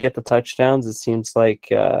normally get the touchdowns. It seems like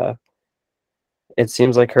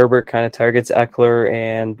Herbert kind of targets Eckler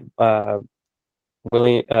and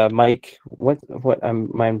Mike. I'm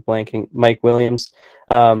mind blanking. Mike Williams.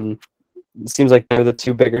 It seems like they're the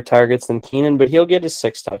 2 bigger targets than Keenan, but he'll get his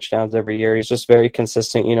 6 touchdowns every year. He's just very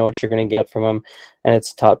consistent. You know what you're going to get from him, and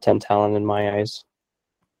it's a top 10 talent in my eyes.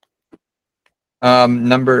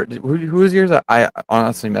 Who is yours? I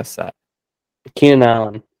honestly missed that. Keenan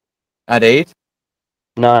Allen, At 8?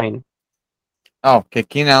 9. Oh, okay.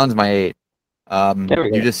 Keenan Allen's my 8. There we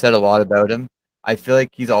You go. just said a lot about him. I feel like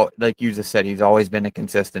he's all like you just said. He's always been a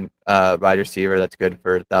consistent wide receiver that's good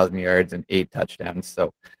for 1,000 yards and 8 touchdowns.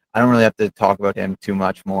 So I don't really have to talk about him too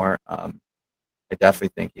much more. I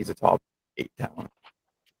definitely think he's a top 8 talent.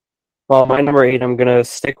 Well, my number 8, I'm gonna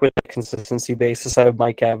stick with the consistency basis. I have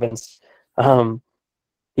Mike Evans.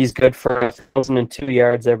 He's good for 1,002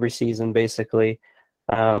 yards every season, basically.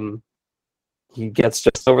 He gets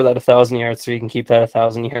just over that 1,000 yards, so he can keep that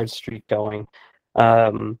 1,000 yard streak going.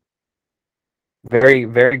 Very,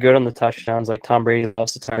 very good on the touchdowns. Like Tom Brady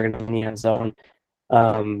loves to target him in the end zone.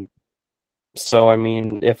 So I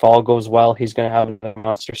mean, if all goes well, he's going to have a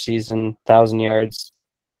monster season, 1,000 yards,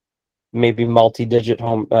 maybe multi-digit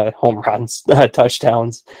home runs,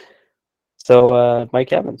 touchdowns. So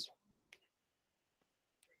Mike Evans.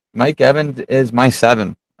 Mike Evans is my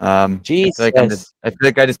 7. Jesus, I feel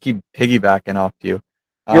like I just keep piggybacking off you.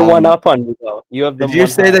 you're one up on me though. You have them Did you one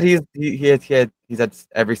say high. that he's had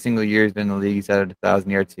every single year he's been in the league, he's had a 1,000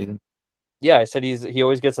 yard season? Yeah, I said he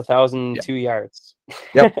always gets 1,002 yards.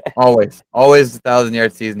 Yep, always 1,000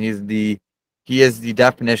 yard season. He is the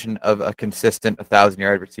definition of a consistent 1,000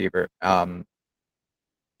 yard receiver. Always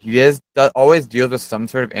deals with some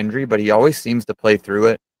sort of injury, but he always seems to play through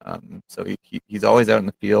it. So he's always out in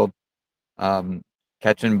the field,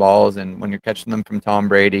 catching balls, and when you're catching them from Tom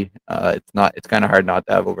Brady, it's kind of hard not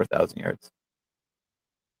to have over 1,000 yards.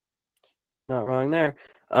 Not wrong there.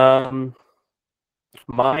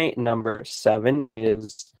 My number 7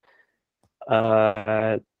 is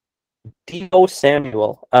Deebo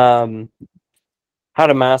Samuel. Had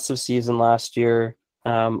a massive season last year,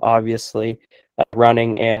 obviously,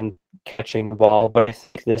 running and catching the ball. But I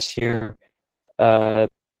think this year, the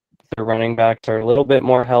running backs are a little bit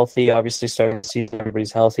more healthy. Obviously, starting the season,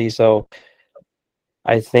 everybody's healthy. So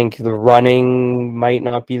I think the running might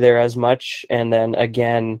not be there as much. And then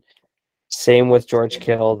again, same with George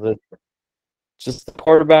Kittle. Just the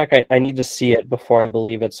quarterback, I need to see it before I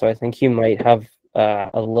believe it. So I think he might have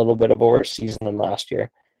a little bit of a worse season than last year.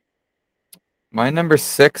 My number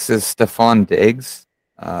 6 is Stephon Diggs.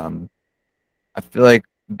 I feel like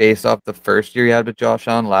based off the first year he had with Josh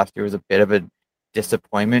Allen, last year was a bit of a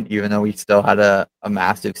disappointment, even though he still had a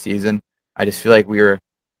massive season. I just feel like we were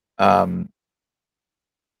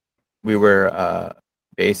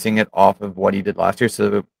basing it off of what he did last year,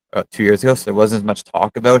 so 2 years ago. So there wasn't as much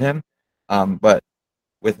talk about him. But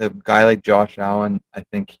with a guy like Josh Allen, I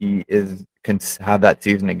think he can have that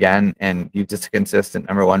season again, and he's just a consistent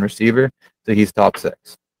number 1 receiver. So he's top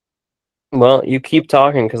 6. Well, you keep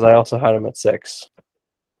talking because I also had him at 6.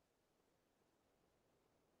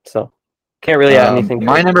 So can't really add anything.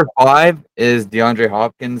 My number 5 is DeAndre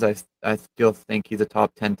Hopkins. I still think he's a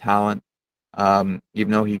top 10 talent.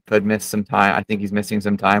 Even though he could miss some time, I think he's missing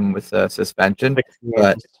some time with suspension.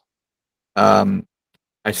 But I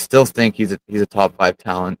still think he's a top 5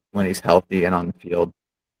 talent when he's healthy and on the field.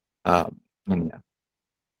 And yeah,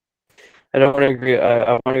 I don't want to agree.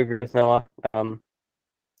 I want to agree with Noah.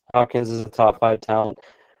 Hopkins is a top 5 talent,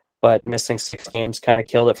 but missing 6 games kind of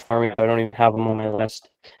killed it for me. I don't even have him on my list.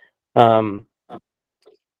 At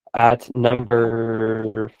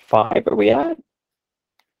number 5, are we at?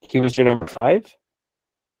 He was your number 5?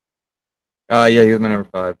 yeah, he was my number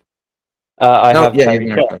 5. I No, have yeah, he's my Tyreek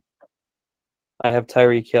number Hill. 5. I have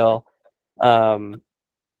Tyreek Hill.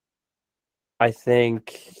 I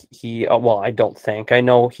think I don't think. I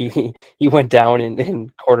know he went down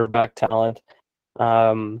in quarterback talent.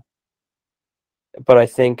 But I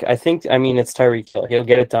think I mean it's Tyreek Hill. He'll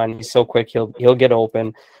get it done. He's so quick. He'll get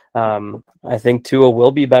open. I think Tua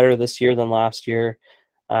will be better this year than last year.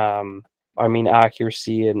 I mean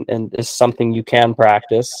accuracy and is something you can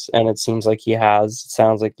practice, and it seems like he has. It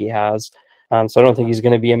sounds like he has. So I don't think he's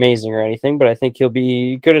going to be amazing or anything, but I think he'll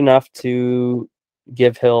be good enough to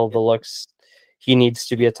give Hill the looks he needs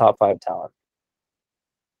to be a top 5 talent.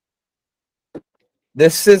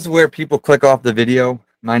 This is where people click off the video.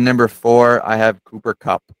 My number 4, I have Cooper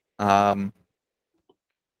Kupp.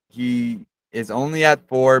 He is only at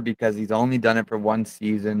 4 because he's only done it for 1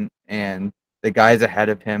 season, and the guys ahead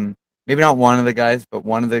of him, maybe not one of the guys, but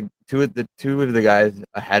two of the guys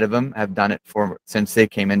ahead of him have done it since they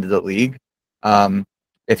came into the league.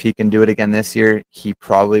 If he can do it again this year, he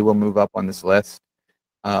probably will move up on this list.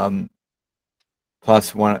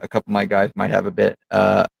 Plus, a couple of my guys might have a bit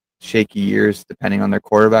shaky years depending on their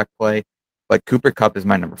quarterback play, but Cooper Kupp is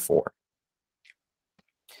my number 4.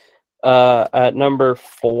 At number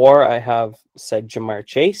 4, I have said Jamar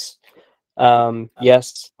Chase.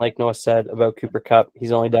 Yes, like Noah said about Cooper Kupp,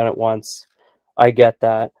 he's only done it once. I get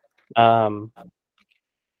that.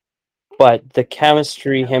 But the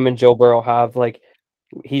chemistry him and Joe Burrow have, like,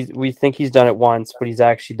 we think he's done it once, but he's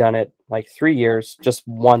actually done it like 3 years. Just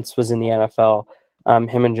once was in the NFL.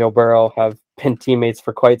 Him and Joe Burrow have been teammates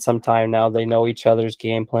for quite some time now. They know each other's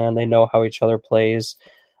game plan. They know how each other plays.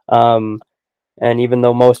 And even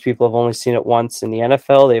though most people have only seen it once in the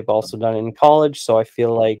NFL, they've also done it in college. So I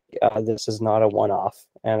feel like this is not a one-off,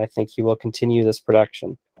 and I think he will continue this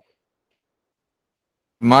production.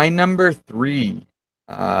 My number 3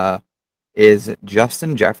 is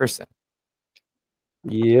Justin Jefferson.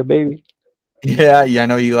 Yeah, baby. Yeah, I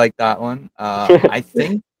know you like that one. I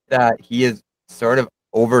think that he is sort of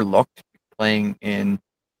overlooked playing in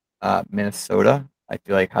Minnesota. I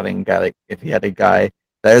feel like having a guy like, if he had a guy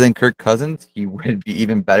better than Kirk Cousins, he would be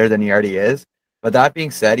even better than he already is. But that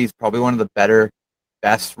being said, he's probably one of the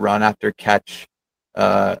best run after catch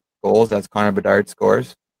goals as Connor Bedard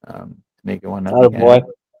scores to make it 1-0. Oh boy.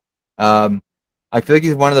 I feel like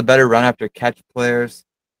he's one of the better run after catch players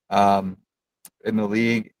in the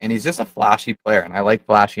league, and he's just a flashy player, and I like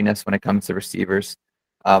flashiness when it comes to receivers.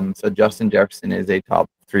 So Justin Jefferson is a top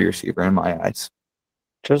 3 receiver in my eyes.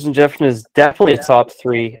 Justin Jefferson is definitely a top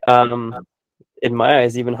 3. In my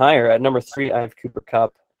eyes, even higher. At number 3, I have Cooper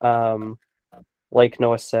Kupp. Like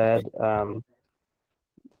Noah said,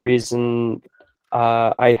 reason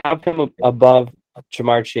I have him above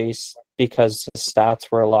Jamar Chase because his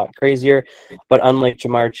stats were a lot crazier. But unlike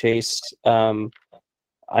Jamar Chase,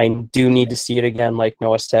 I do need to see it again. Like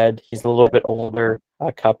Noah said, he's a little bit older.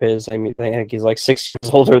 Kupp is. I mean, I think he's like 6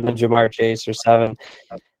 years older than Jamar Chase, or 7.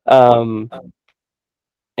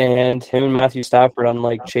 And him and Matthew Stafford,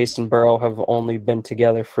 unlike Chase and Burrow, have only been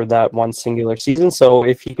together for that one singular season. So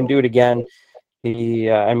if he can do it again,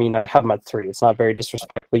 I mean, I have him at 3. It's not very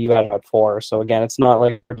disrespectful. You got him at 4. So again, it's not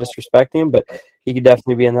like we're disrespecting him, but he could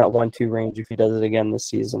definitely be in that 1-2 range if he does it again this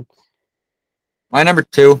season. My number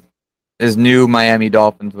 2 is new Miami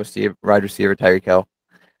Dolphins wide receiver Tyreek Hill.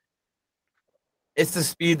 It's the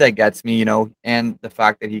speed that gets me, and the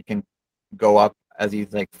fact that he can go up as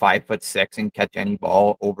he's like 5'6" and catch any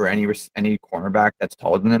ball over any cornerback that's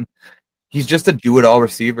taller than him. He's just a do-it-all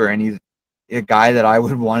receiver, and he's a guy that I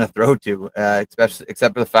would want to throw to, especially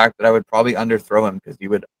except for the fact that I would probably underthrow him because he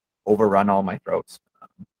would overrun all my throws.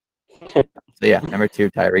 So yeah, number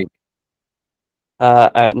 2, Tyreek.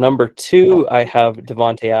 At number 2, I have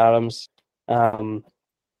Devontae Adams.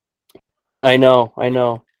 I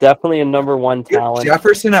know. Definitely a number 1 talent.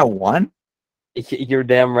 Jefferson at 1? You're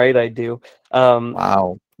damn right I do.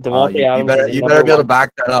 Wow. Devontae Adams. You better be able to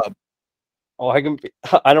back that up. Oh, I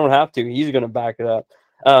don't have to. He's going to back it up.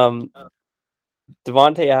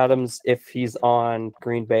 Devontae Adams, if he's on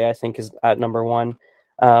Green Bay, I think is at number 1.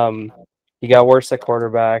 He got worse at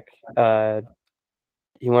quarterback.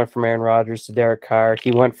 He went from Aaron Rodgers to Derek Carr.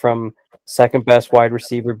 He went from second best wide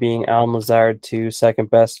receiver being Allen Lazard to second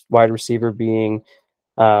best wide receiver being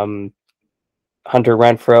Hunter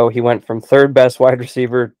Renfrow. He went from third best wide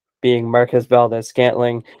receiver being Marquez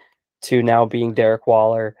Valdes-Scantling to now being Derek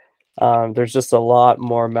Waller. There's just a lot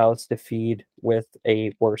more mouths to feed with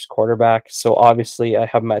a worse quarterback. So obviously I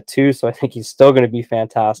have him at 2, so I think he's still going to be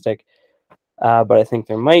fantastic. But I think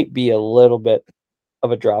there might be a little bit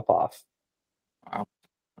of a drop-off. Wow.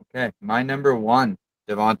 Okay. My number 1,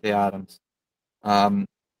 Devontae Adams.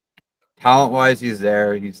 Talent-wise, he's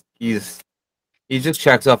there. He just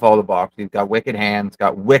checks off all the boxes. He's got wicked hands,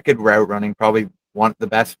 got wicked route running, probably the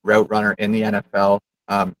best route runner in the NFL.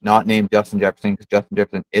 Not named Justin Jefferson, because Justin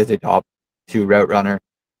Jefferson is a top 2 route runner.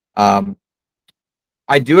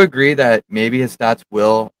 I do agree that maybe his stats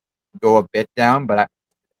will go a bit down, but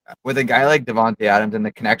with a guy like Devontae Adams and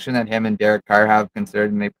the connection that him and Derek Carr have,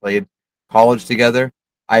 considering they played college together,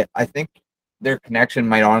 I think their connection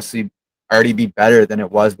might honestly already be better than it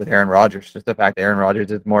was with Aaron Rodgers. Just the fact that Aaron Rodgers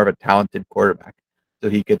is more of a talented quarterback, so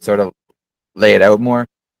he could sort of lay it out more.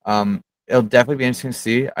 It'll definitely be interesting to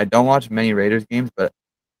see. I don't watch many Raiders games, but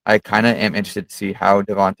I kind of am interested to see how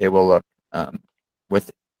Devontae will look with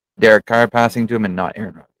Derek Carr passing to him and not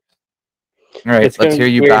Aaron Rodgers. All right, let's hear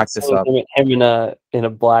you back this up. Him in a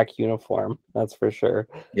black uniform, that's for sure.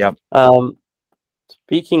 Yep.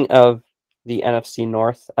 Speaking of the NFC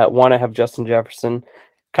North, at 1 I have Justin Jefferson.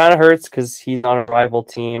 Kind of hurts because he's on a rival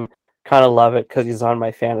team. Kind of love it because he's on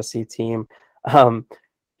my fantasy team.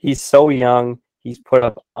 He's so young. He's put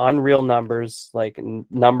up unreal numbers, like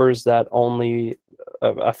numbers that only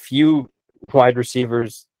a few wide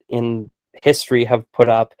receivers in history have put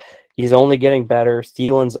up. He's only getting better.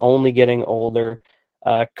 Thielen's only getting older.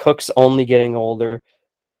 Cook's only getting older.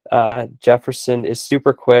 Jefferson is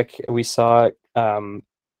super quick. We saw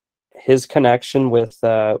his connection with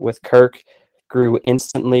Kirk grew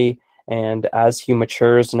instantly, and as he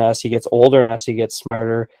matures and as he gets older and as he gets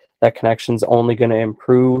smarter, that connection's only going to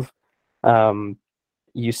improve.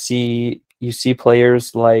 You see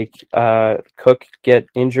players like Cook get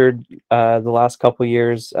injured the last couple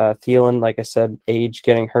years. Thielen, like I said, age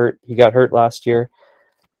getting hurt. He got hurt last year.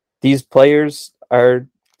 These players are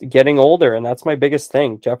getting older, and that's my biggest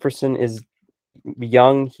thing. Jefferson is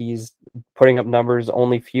young. He's putting up numbers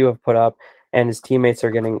only few have put up, and his teammates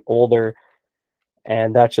are getting older,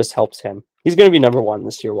 and that just helps him. He's going to be number one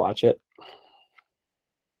this year. Watch it.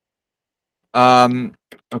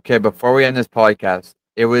 Okay, before we end this podcast,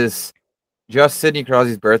 it was just Sidney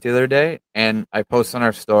Crosby's birthday the other day, and I posted on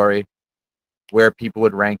our story where people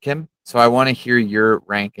would rank him. So I want to hear your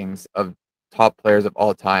rankings of top players of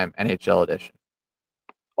all time, NHL edition.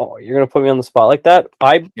 Oh, you're going to put me on the spot like that?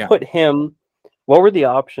 I put him. What were the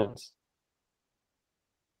options?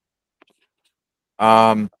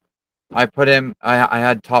 I put him. I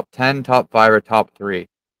had top 10, top 5, or top 3.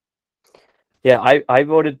 Yeah, I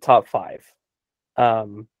voted top 5.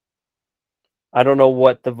 I don't know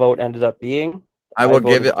what the vote ended up being. I will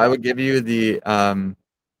give you the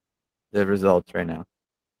results right now.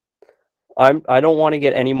 I don't want to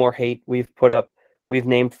get any more hate. We've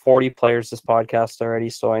named 40 players this podcast already,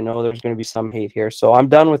 so I know there's going to be some hate here. So I'm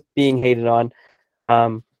done with being hated on.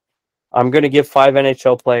 I'm going to give 5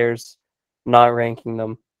 NHL players, not ranking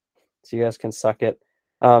them, so you guys can suck it.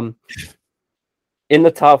 In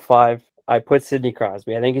the top 5, I put Sidney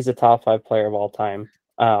Crosby. I think he's a top 5 player of all time.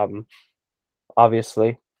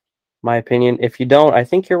 Obviously, my opinion. If you don't, I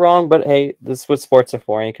think you're wrong, but hey, this is what sports are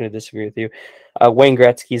for. I ain't going to disagree with you. Wayne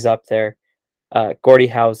Gretzky's up there. Gordie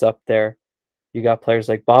Howe's up there. You got players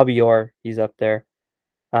like Bobby Orr. He's up there.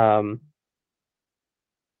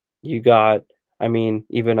 You got, even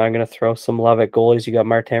I'm going to throw some love at goalies. You got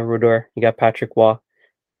Martin Brodeur. You got Patrick Waugh.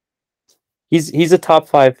 He's a top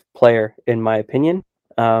 5 player, in my opinion.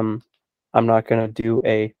 I'm not going to do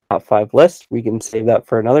a top 5 list. We can save that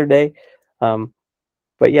for another day.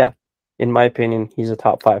 But yeah, in my opinion, he's a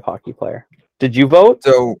top 5 hockey player. Did you vote?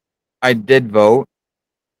 So I did vote.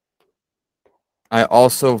 I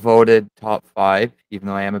also voted top 5, even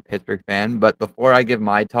though I am a Pittsburgh fan. But before I give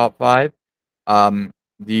my top 5,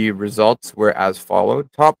 the results were as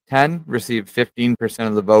followed. Top 10 received 15%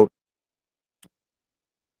 of the vote.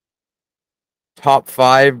 Top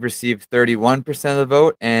 5 received 31% of the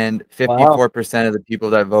vote, and 54% of the people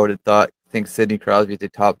that voted think Sidney Crosby is the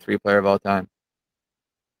top 3 player of all time.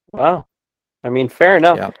 Wow. Fair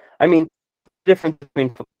enough. Yeah. Difference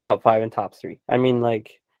between top 5 and top 3.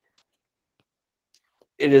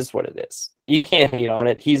 It is what it is. You can't hate on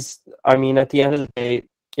it. At the end of the day,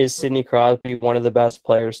 is Sidney Crosby one of the best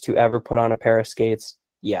players to ever put on a pair of skates?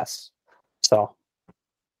 Yes. So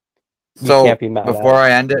can't be mad before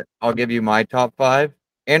I end it, I'll give you my top 5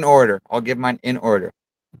 in order. I'll give mine in order.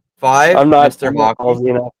 5, Mr.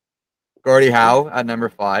 Hockey. Gordie Howe at number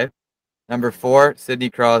 5. Number 4,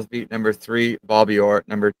 Sidney Crosby. Number 3, Bobby Orr.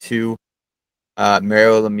 Number 2,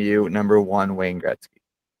 Mario Lemieux. Number 1, Wayne Gretzky.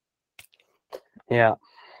 Yeah.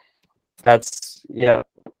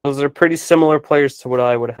 Those are pretty similar players to what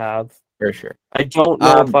I would have. For sure. I don't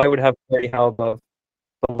know if I would have Gordie Howe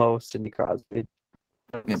below Sidney Crosby.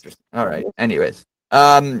 Interesting. All right. Anyways,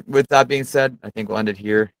 with that being said, I think we'll end it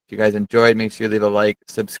here. If you guys enjoyed, make sure you leave a like,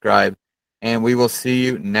 subscribe, and we will see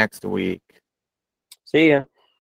you next week. See ya.